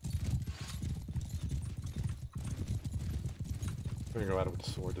 We're gonna go at it with the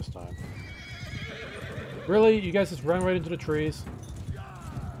sword this time. Really? You guys just ran right into the trees?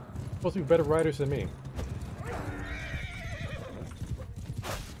 Supposed to be better riders than me.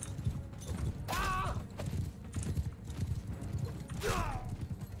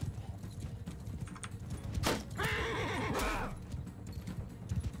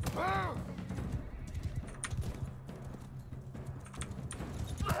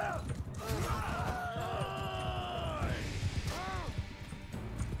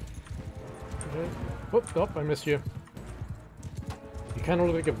 Whoop, oh, I missed you. You kind of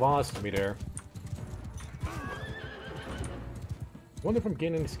look like a boss to me there. I wonder if I'm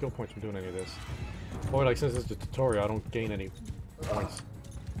gaining any skill points from doing any of this. Oh, like, since this is a tutorial, I don't gain any points.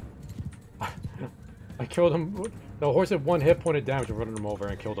 I killed him. The horse had 1 hit point of damage. I'm running him over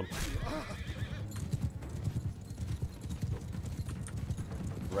and killed him.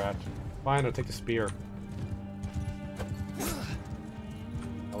 Rat. Fine, I'll take the spear.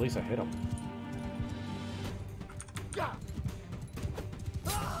 At least I hit him.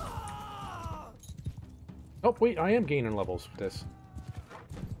 Oh, wait, I am gaining levels with this.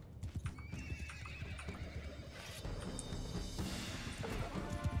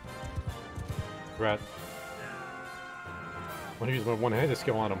 Rat. I'm gonna use my one-handed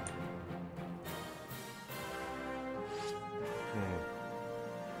skill on him.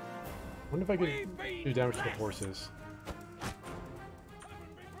 Wonder if I could do damage to the horses.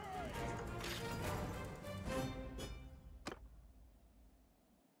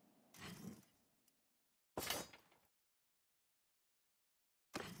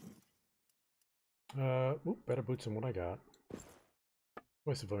 Oop, better boots than what I got.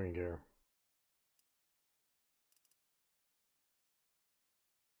 My civilian gear.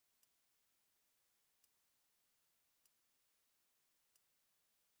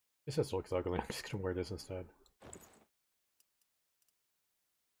 This just looks ugly. I'm just gonna wear this instead.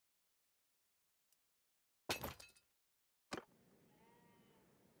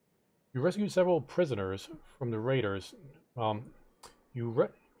 You rescued several prisoners from the raiders. You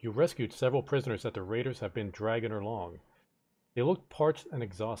You rescued several prisoners that the raiders have been dragging along. They looked parched and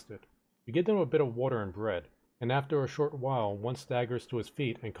exhausted. You give them a bit of water and bread, and after a short while, one staggers to his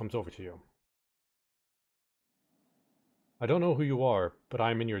feet and comes over to you. I don't know who you are, but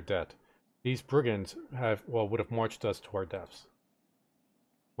I am in your debt. These brigands would have marched us to our deaths.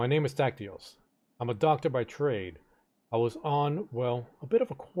 My name is Dactylos. I'm a doctor by trade. I was on, well, a bit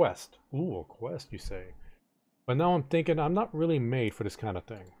of a quest. Ooh, a quest, you say. But now I'm thinking I'm not really made for this kind of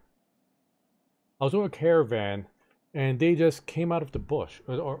thing. I was with a caravan, and they just came out of the bush,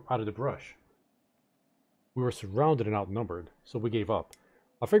 or out of the brush. We were surrounded and outnumbered, so we gave up.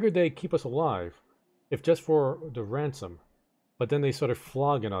 I figured they'd keep us alive, if just for the ransom. But then they started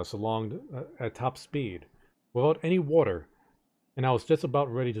flogging us along at top speed, without any water, and I was just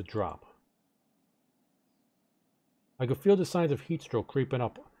about ready to drop. I could feel the signs of heat stroke creeping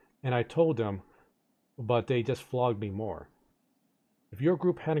up, and I told them, but they just flogged me more. If your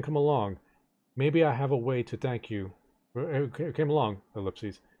group hadn't come along, maybe I have a way to thank you. Came along,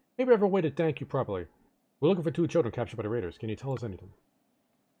 ellipses. Maybe I have a way to thank you properly. We're looking for 2 children captured by the raiders. Can you tell us anything?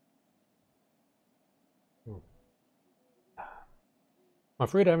 I'm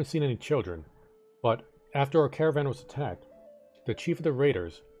afraid I haven't seen any children, but after our caravan was attacked, the chief of the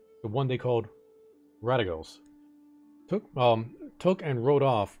raiders, the one they called Radagals, took and rode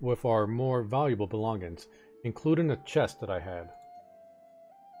off with our more valuable belongings, including the chest that I had.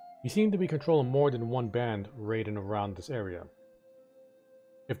 He seemed to be controlling more than one band raiding around this area.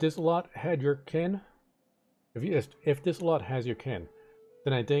 If this lot had your kin, if this lot has your kin,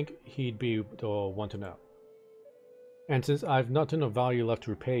 then I think he'd be the one to know. And since I've nothing of value left to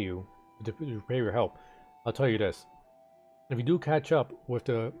repay you, to repay your help, I'll tell you this. If you do catch up with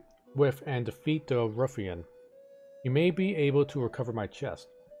and defeat the ruffian, you may be able to recover my chest.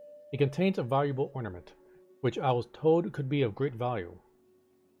 It contains a valuable ornament, which I was told could be of great value,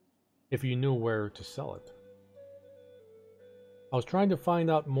 if you knew where to sell it. I was trying to find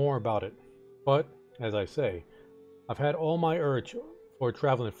out more about it, but, as I say, I've had all my urge for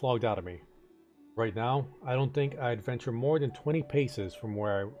traveling flogged out of me. Right now, I don't think I'd venture more than 20 paces from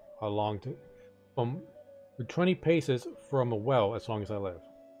where I long to... 20 paces from a well as long as I live.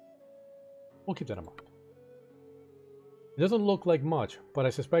 We'll keep that in mind. It doesn't look like much, but I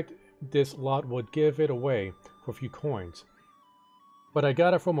suspect this lot would give it away for a few coins. But I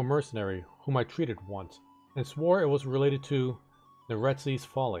got it from a mercenary whom I treated once, and swore it was related to Neretzi's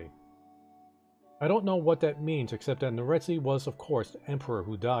folly. I don't know what that means, except that Neretzi was, of course, the emperor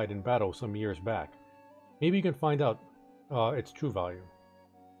who died in battle some years back. Maybe you can find out its true value.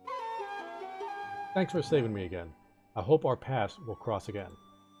 Thanks for saving me again. I hope our paths will cross again.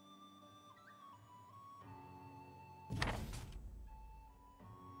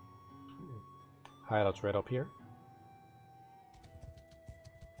 Hideout's right up here.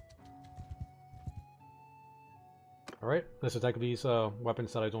 Alright, let's attack these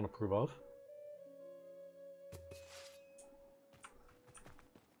weapons that I don't approve of.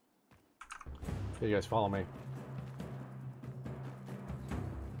 Okay, you guys follow me.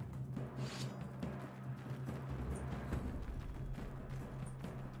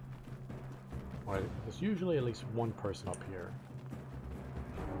 Alright, there's usually at least one person up here.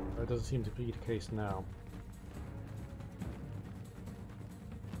 That doesn't seem to be the case now.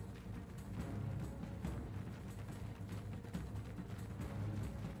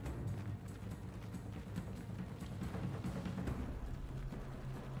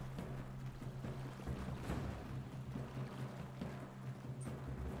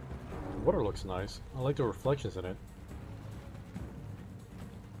 The water looks nice. I like the reflections in it.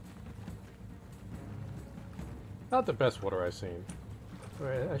 Not the best water I've seen.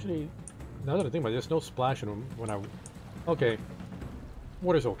 Actually, now that I think about it, there's no splashing when I... Okay.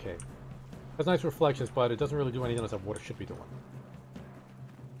 Water's okay. Has nice reflections, but it doesn't really do anything else that water should be doing.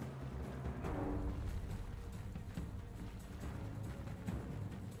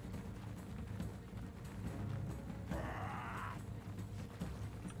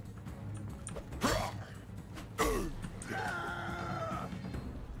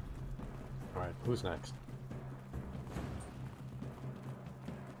 Alright, who's next?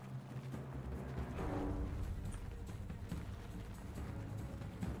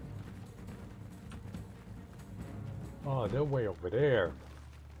 Oh, they're way over there.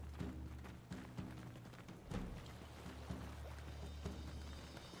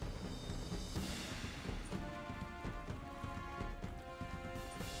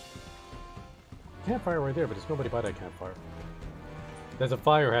 Campfire right there, but there's nobody by that campfire. There's a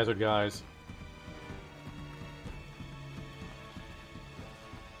fire hazard, guys.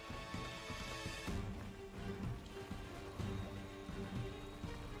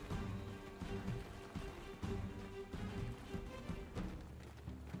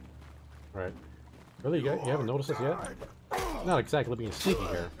 Really? You haven't noticed this yet? Not exactly being sneaky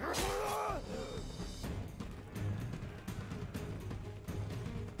here.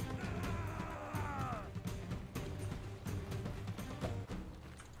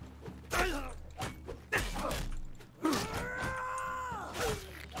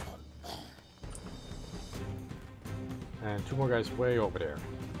 And two more guys way over there.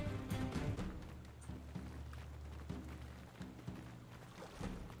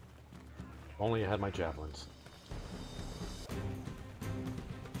 Only I had my javelins.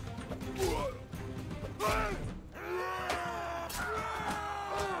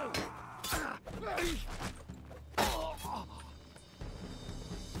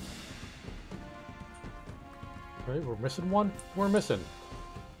 Okay, we're missing one? We're missing.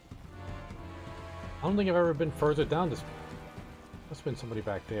 I don't think I've ever been further down this. Must have been somebody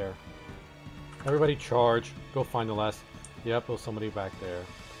back there. Everybody charge. Go find the last. Yep, there's somebody back there.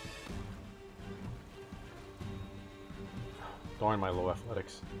 Darn my low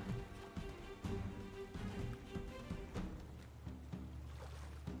athletics.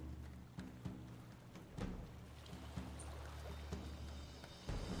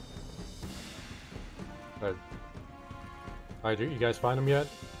 Alright, you guys find him yet?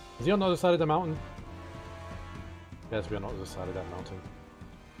 Is he on the other side of the mountain? He has to be on the other side of that mountain.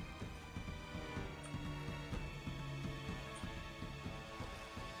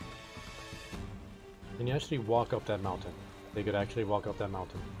 Can you actually walk up that mountain? They could actually walk up that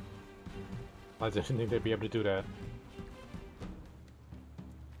mountain. I didn't think they'd be able to do that.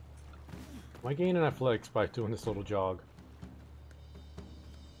 Am I gaining athletics by doing this little jog?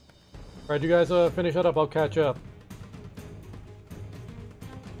 Alright, you guys finish that up, I'll catch up.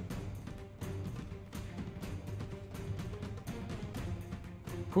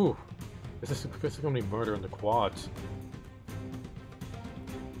 Whew. This is gonna be murder in the quads.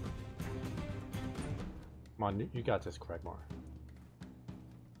 Come on, you got this, Cragmar.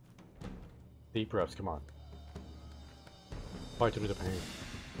 Deep breaths, come on. Fight through the pain.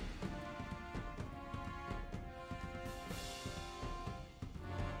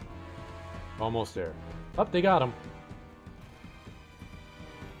 Almost there. Up, they got him.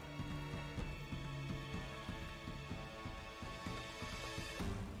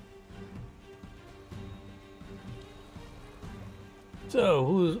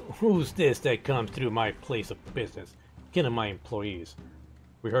 So, who's this that comes through my place of business, killing my employees?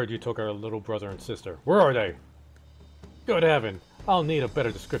 We heard you took our little brother and sister. Where are they? Good heaven, I'll need a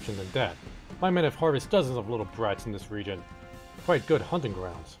better description than that. My men have harvested dozens of little brats in this region. Quite good hunting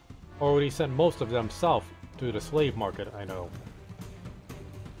grounds. Already sent most of them south to the slave market, I know.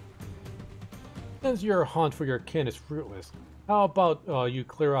 Since your hunt for your kin is fruitless, how about you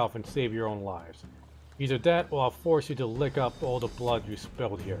clear off and save your own lives? Either that, or I'll force you to lick up all the blood you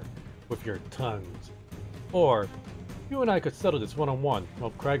spilled here, with your tongues. Or, you and I could settle this one-on-one.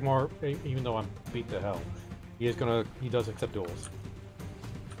 Well, Cragmar, even though I'm beat to hell, he does accept duels.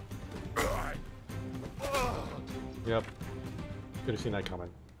 Yep. Could have seen that coming.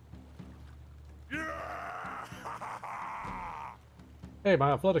 Hey,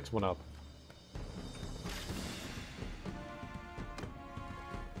 my athletics went up.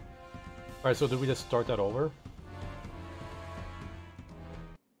 Alright, so did we just start that over?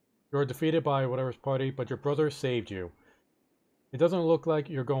 You're defeated by whatever's party, but your brother saved you. It doesn't look like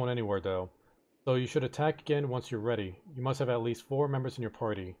you're going anywhere, though. So you should attack again once you're ready. You must have at least 4 members in your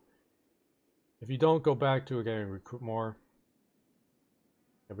party. If you don't, go back to again and recruit more.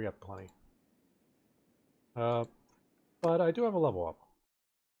 Yeah, we got plenty. But I do have a level up.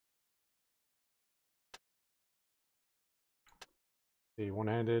 See,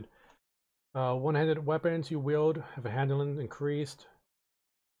 one-handed. One-handed weapons you wield have a handling increased.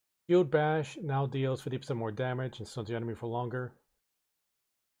 Shield bash now deals 50% more damage and stuns the enemy for longer.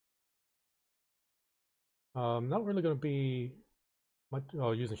 Not really going to be much,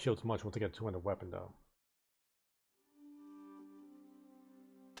 using shields much once I get a two-handed weapon though.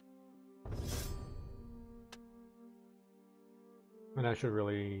 And I should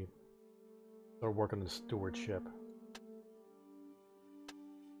really start working on the stewardship.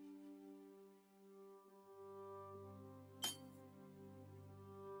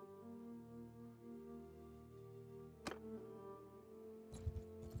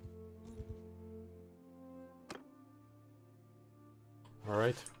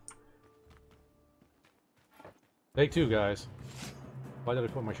 Alright. Take 2, guys. Why did I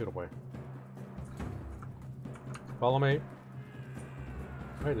put my shit away? Follow me.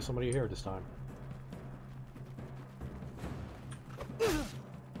 Alright, there's somebody here this time.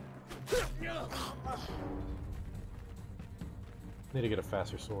 Need to get a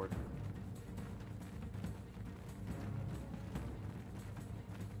faster sword.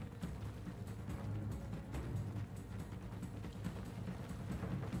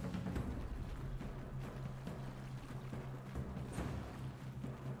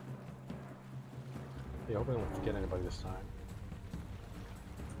 Yeah, I hope I don't forget anybody this time.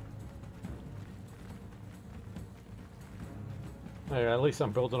 Hey, at least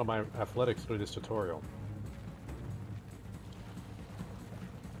I'm building up my athletics through this tutorial.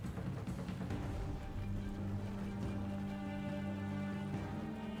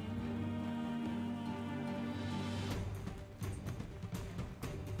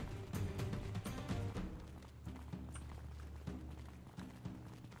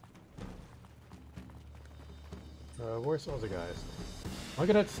 Where's those other guys? I'm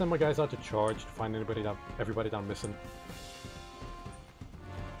gonna have to send my guys out to charge to find everybody down missing.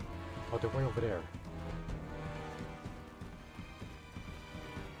 Oh, they're way over there.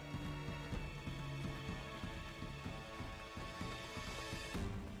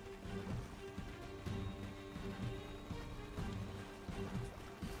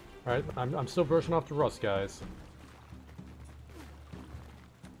 Alright, I'm still brushing off the rust, guys.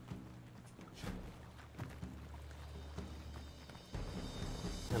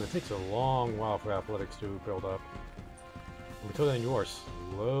 And it takes a long while for athletics to build up. Until then, you are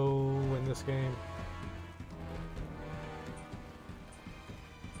slow in this game.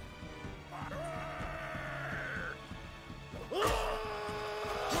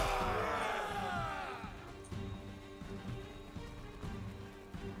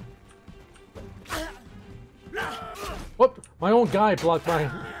 Whoop! My own guy blocked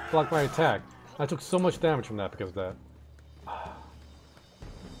my attack. I took so much damage from that because of that.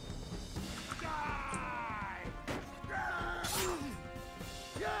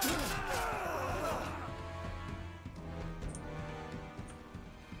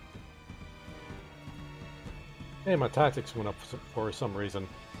 Hey, my tactics went up for some reason.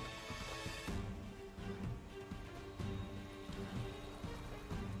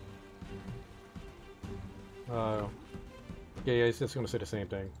 Yeah, he's just gonna say the same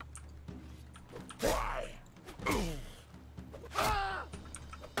thing.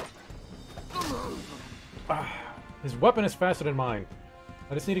 His weapon is faster than mine.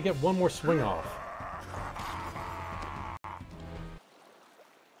 I just need to get one more swing off.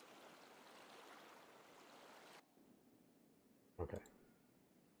 Okay.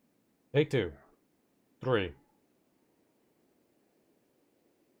 Take 2. 3.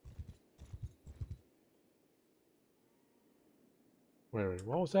 Wait,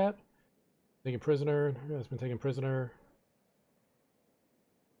 what was that? Taken prisoner. Who has been taken prisoner?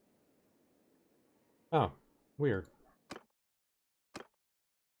 Oh, weird.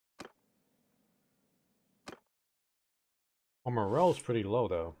 Our morale's pretty low,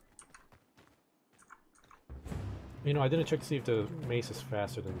 though. You know, I didn't check to see if the mace is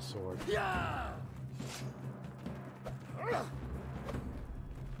faster than the sword.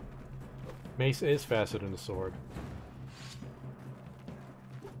 Mace is faster than the sword.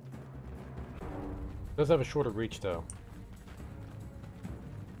 Does have a shorter reach, though.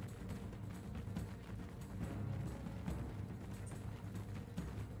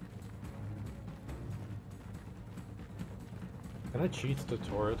 Can I cheat the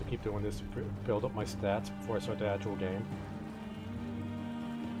tutorial to keep doing this to build up my stats before I start the actual game?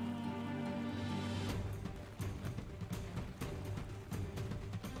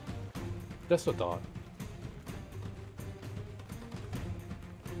 Just a thought.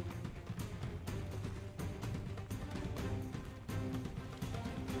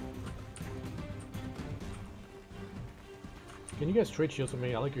 Can you guys trade shields with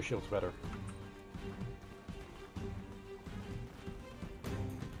me? I like your shields better.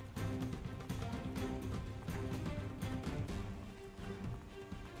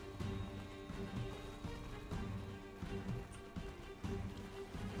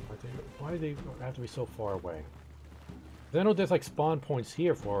 Why do they have to be so far away? I know there's like spawn points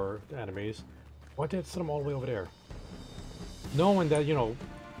here for the enemies. Why did they send them all the way over there? Knowing that, you know,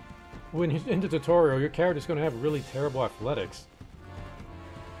 when you're in the tutorial, your character's going to have really terrible athletics.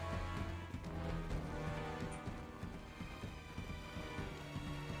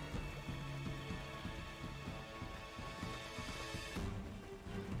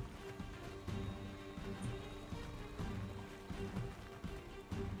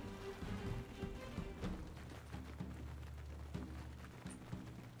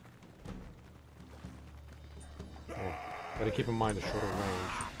 Gotta keep in mind the shorter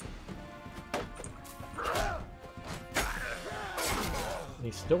range. And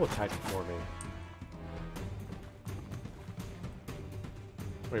he's still attacking for me.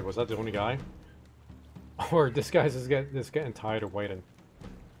 Wait, was that the only guy? Or this guy's just getting tired of waiting.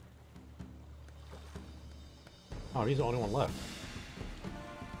 Oh, he's the only one left.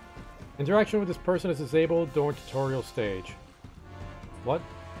 Interaction with this person is disabled during tutorial stage. What?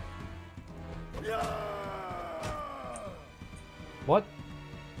 What?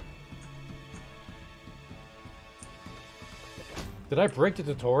 Did I break the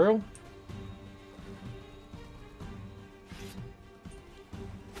tutorial?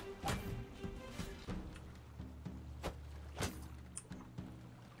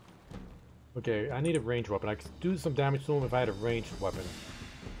 Okay, I need a ranged weapon. I could do some damage to him if I had a ranged weapon.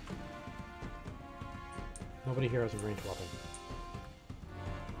 Nobody here has a ranged weapon.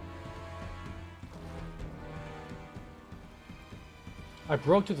 I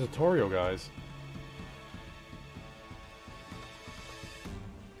broke the tutorial, guys.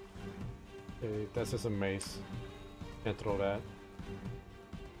 Okay, that's just a mace. Can't throw that.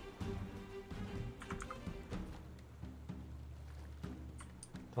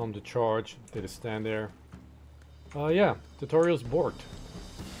 Tell him to charge. They just stand there. Yeah, tutorial's borked.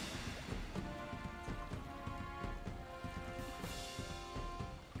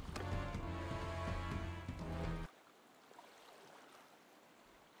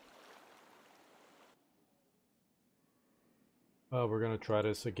 We're gonna try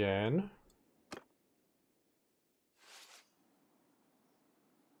this again.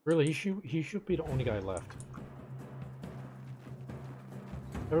 Really, he should be the only guy left.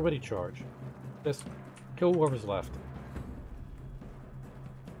 Everybody charge. Just kill whoever's left.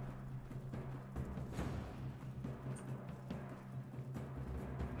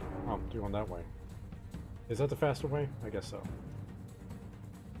 Oh, I'm doing that way. Is that the faster way? I guess so.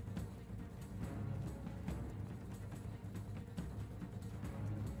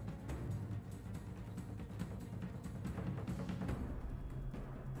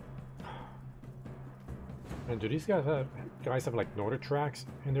 And do these guys have like Nordic tracks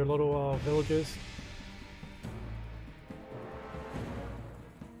in their little villages?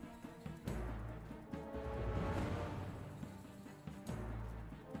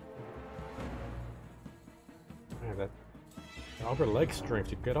 Man, that upper leg strength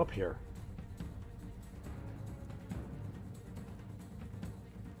to get up here.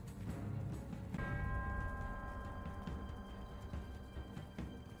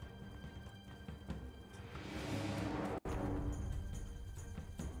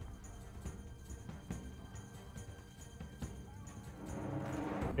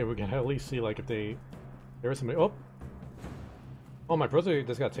 Okay, we can at least see like if there is somebody. Oh, my brother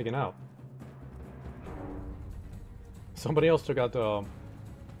just got taken out. Somebody else took out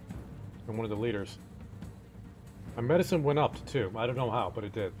one of the leaders. My medicine went up too. I don't know how, but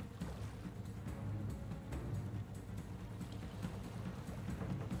it did.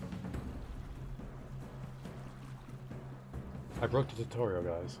 I broke the tutorial,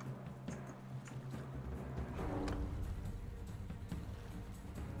 guys.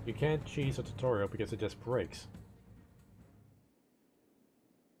 You can't cheese a tutorial because it just breaks.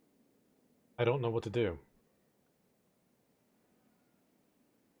 I don't know what to do.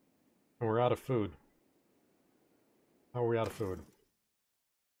 And we're out of food. How are we out of food?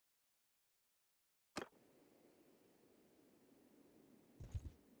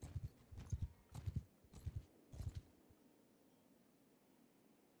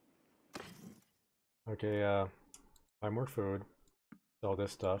 Okay, buy more food. All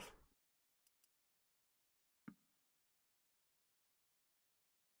this stuff.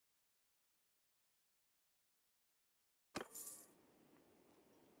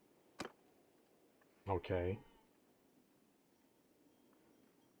 Okay.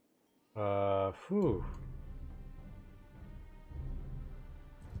 Whew.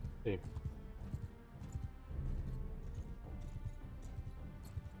 See.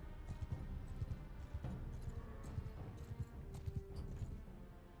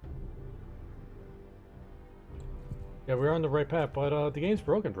 Yeah, we're on the right path, but the game's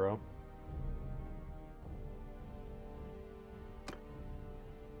broken, bro.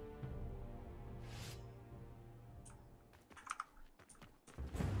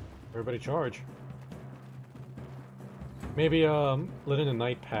 Everybody charge. Maybe letting the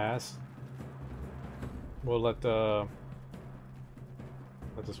night pass will let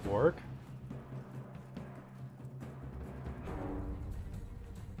this work.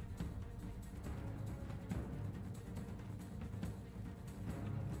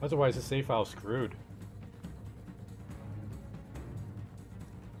 Otherwise, the save file's screwed.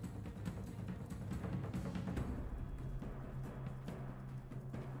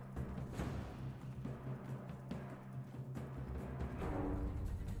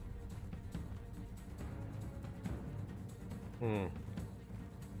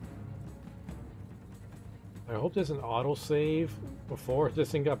 I hope there's an autosave before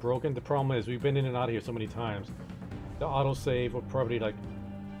this thing got broken. The problem is we've been in and out of here so many times. The autosave will probably like...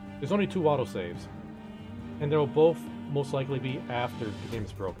 There's only 2 autosaves. And they'll both most likely be after the game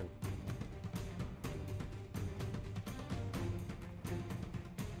is broken.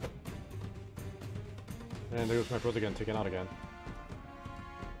 And there goes my brother getting taken out again.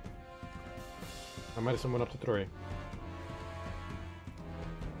 My medicine went up to 3.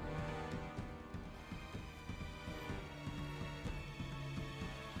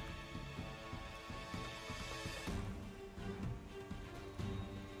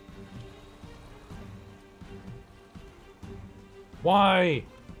 Why?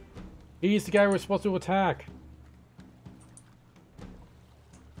 He's the guy we're supposed to attack.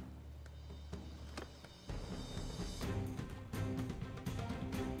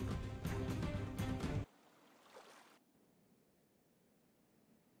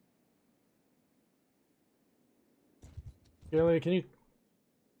 Gilly, can you...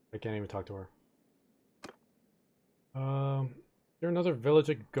 I can't even talk to her. Is there another village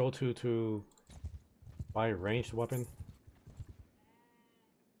I could go to buy a ranged weapon?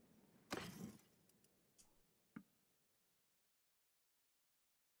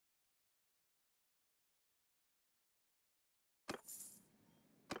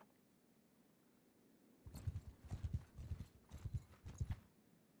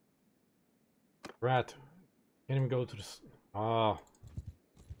 Rat. Can't even go to the... Ah.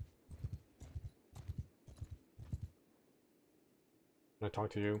 Can I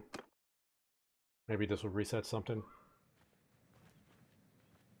talk to you? Maybe this will reset something.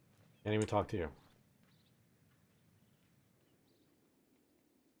 Can't even talk to you.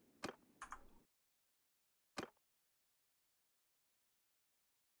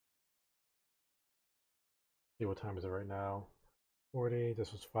 See, what time is it right now? 40.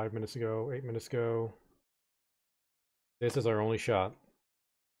 This was 5 minutes ago, 8 minutes ago. This is our only shot.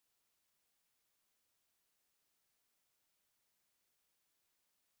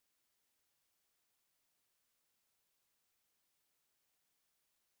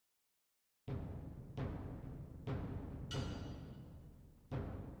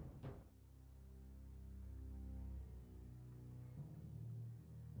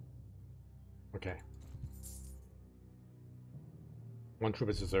 Okay. One troop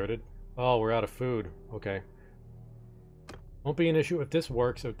is deserted. Oh, we're out of food. Okay. Won't be an issue if this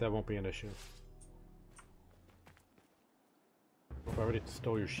works. If that won't be an issue. I already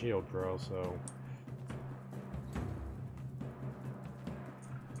stole your shield, bro. So.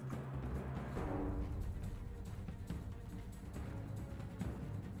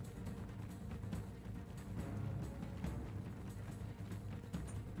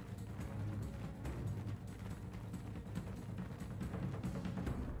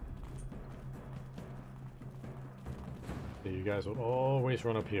 You guys will always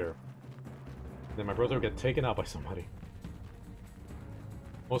run up here. Then my brother will get taken out by somebody.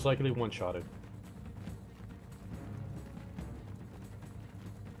 Most likely one-shotted.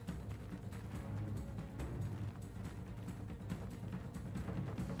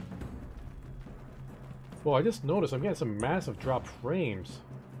 Well, I just noticed I'm getting some massive drop frames.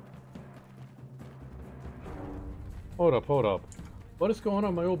 Hold up, hold up. What is going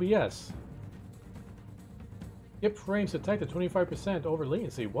on with my OBS? Skip frames detected 25% over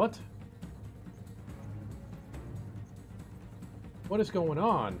latency. What? What is going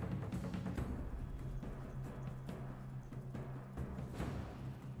on?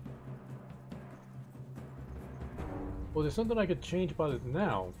 Well, there's something I could change about it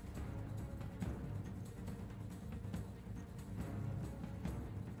now.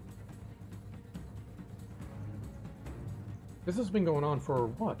 This has been going on for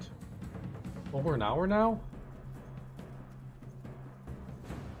what? Over an hour now?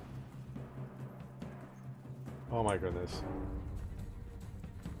 Oh my goodness.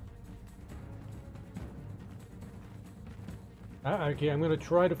 Okay, I'm gonna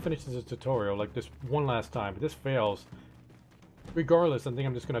try to finish this tutorial like this one last time. If this fails, regardless, I think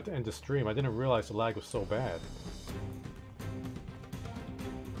I'm just gonna have to end the stream. I didn't realize the lag was so bad.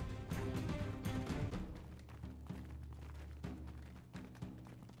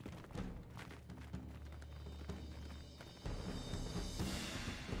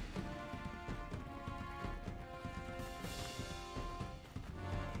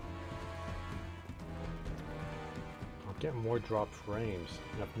 Get more drop frames.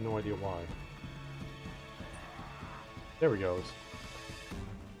 I have no idea why. There he goes.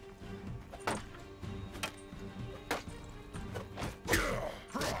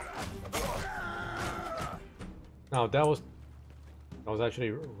 Now that was actually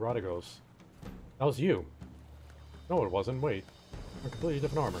Rodrigos. That was you. No, it wasn't. Wait, a completely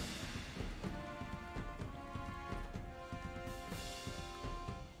different armor.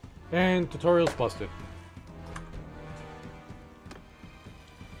 And tutorial's busted.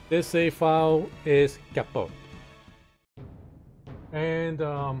 This save file is capo. And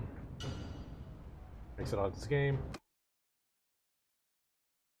exit out of this game.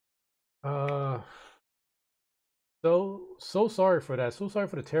 So sorry for that. So sorry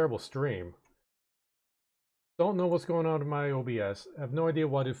for the terrible stream. Don't know what's going on with my OBS. I have no idea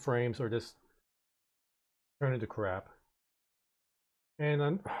what it frames or just turn into crap.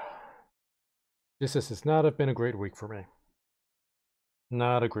 And this has not been a great week for me.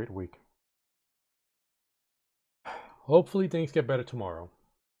 Not a great week. Hopefully things get better tomorrow.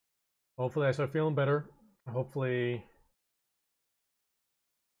 Hopefully I start feeling better. Hopefully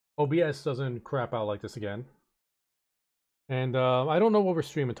OBS doesn't crap out like this again. And I don't know what we're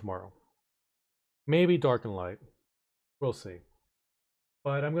streaming tomorrow. Maybe Dark and Light. We'll see.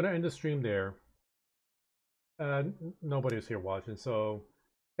 But I'm going to end the stream there. Nobody's here watching, so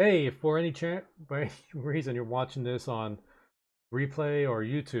hey, if for any by any reason you're watching this on replay or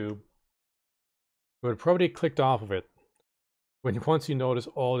YouTube, you would probably clicked off of it once you notice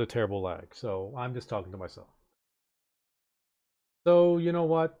all the terrible lag. So I'm just talking to myself. So you know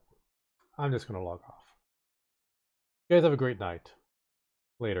what? I'm just going to log off. You guys have a great night.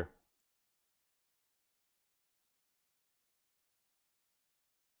 Later.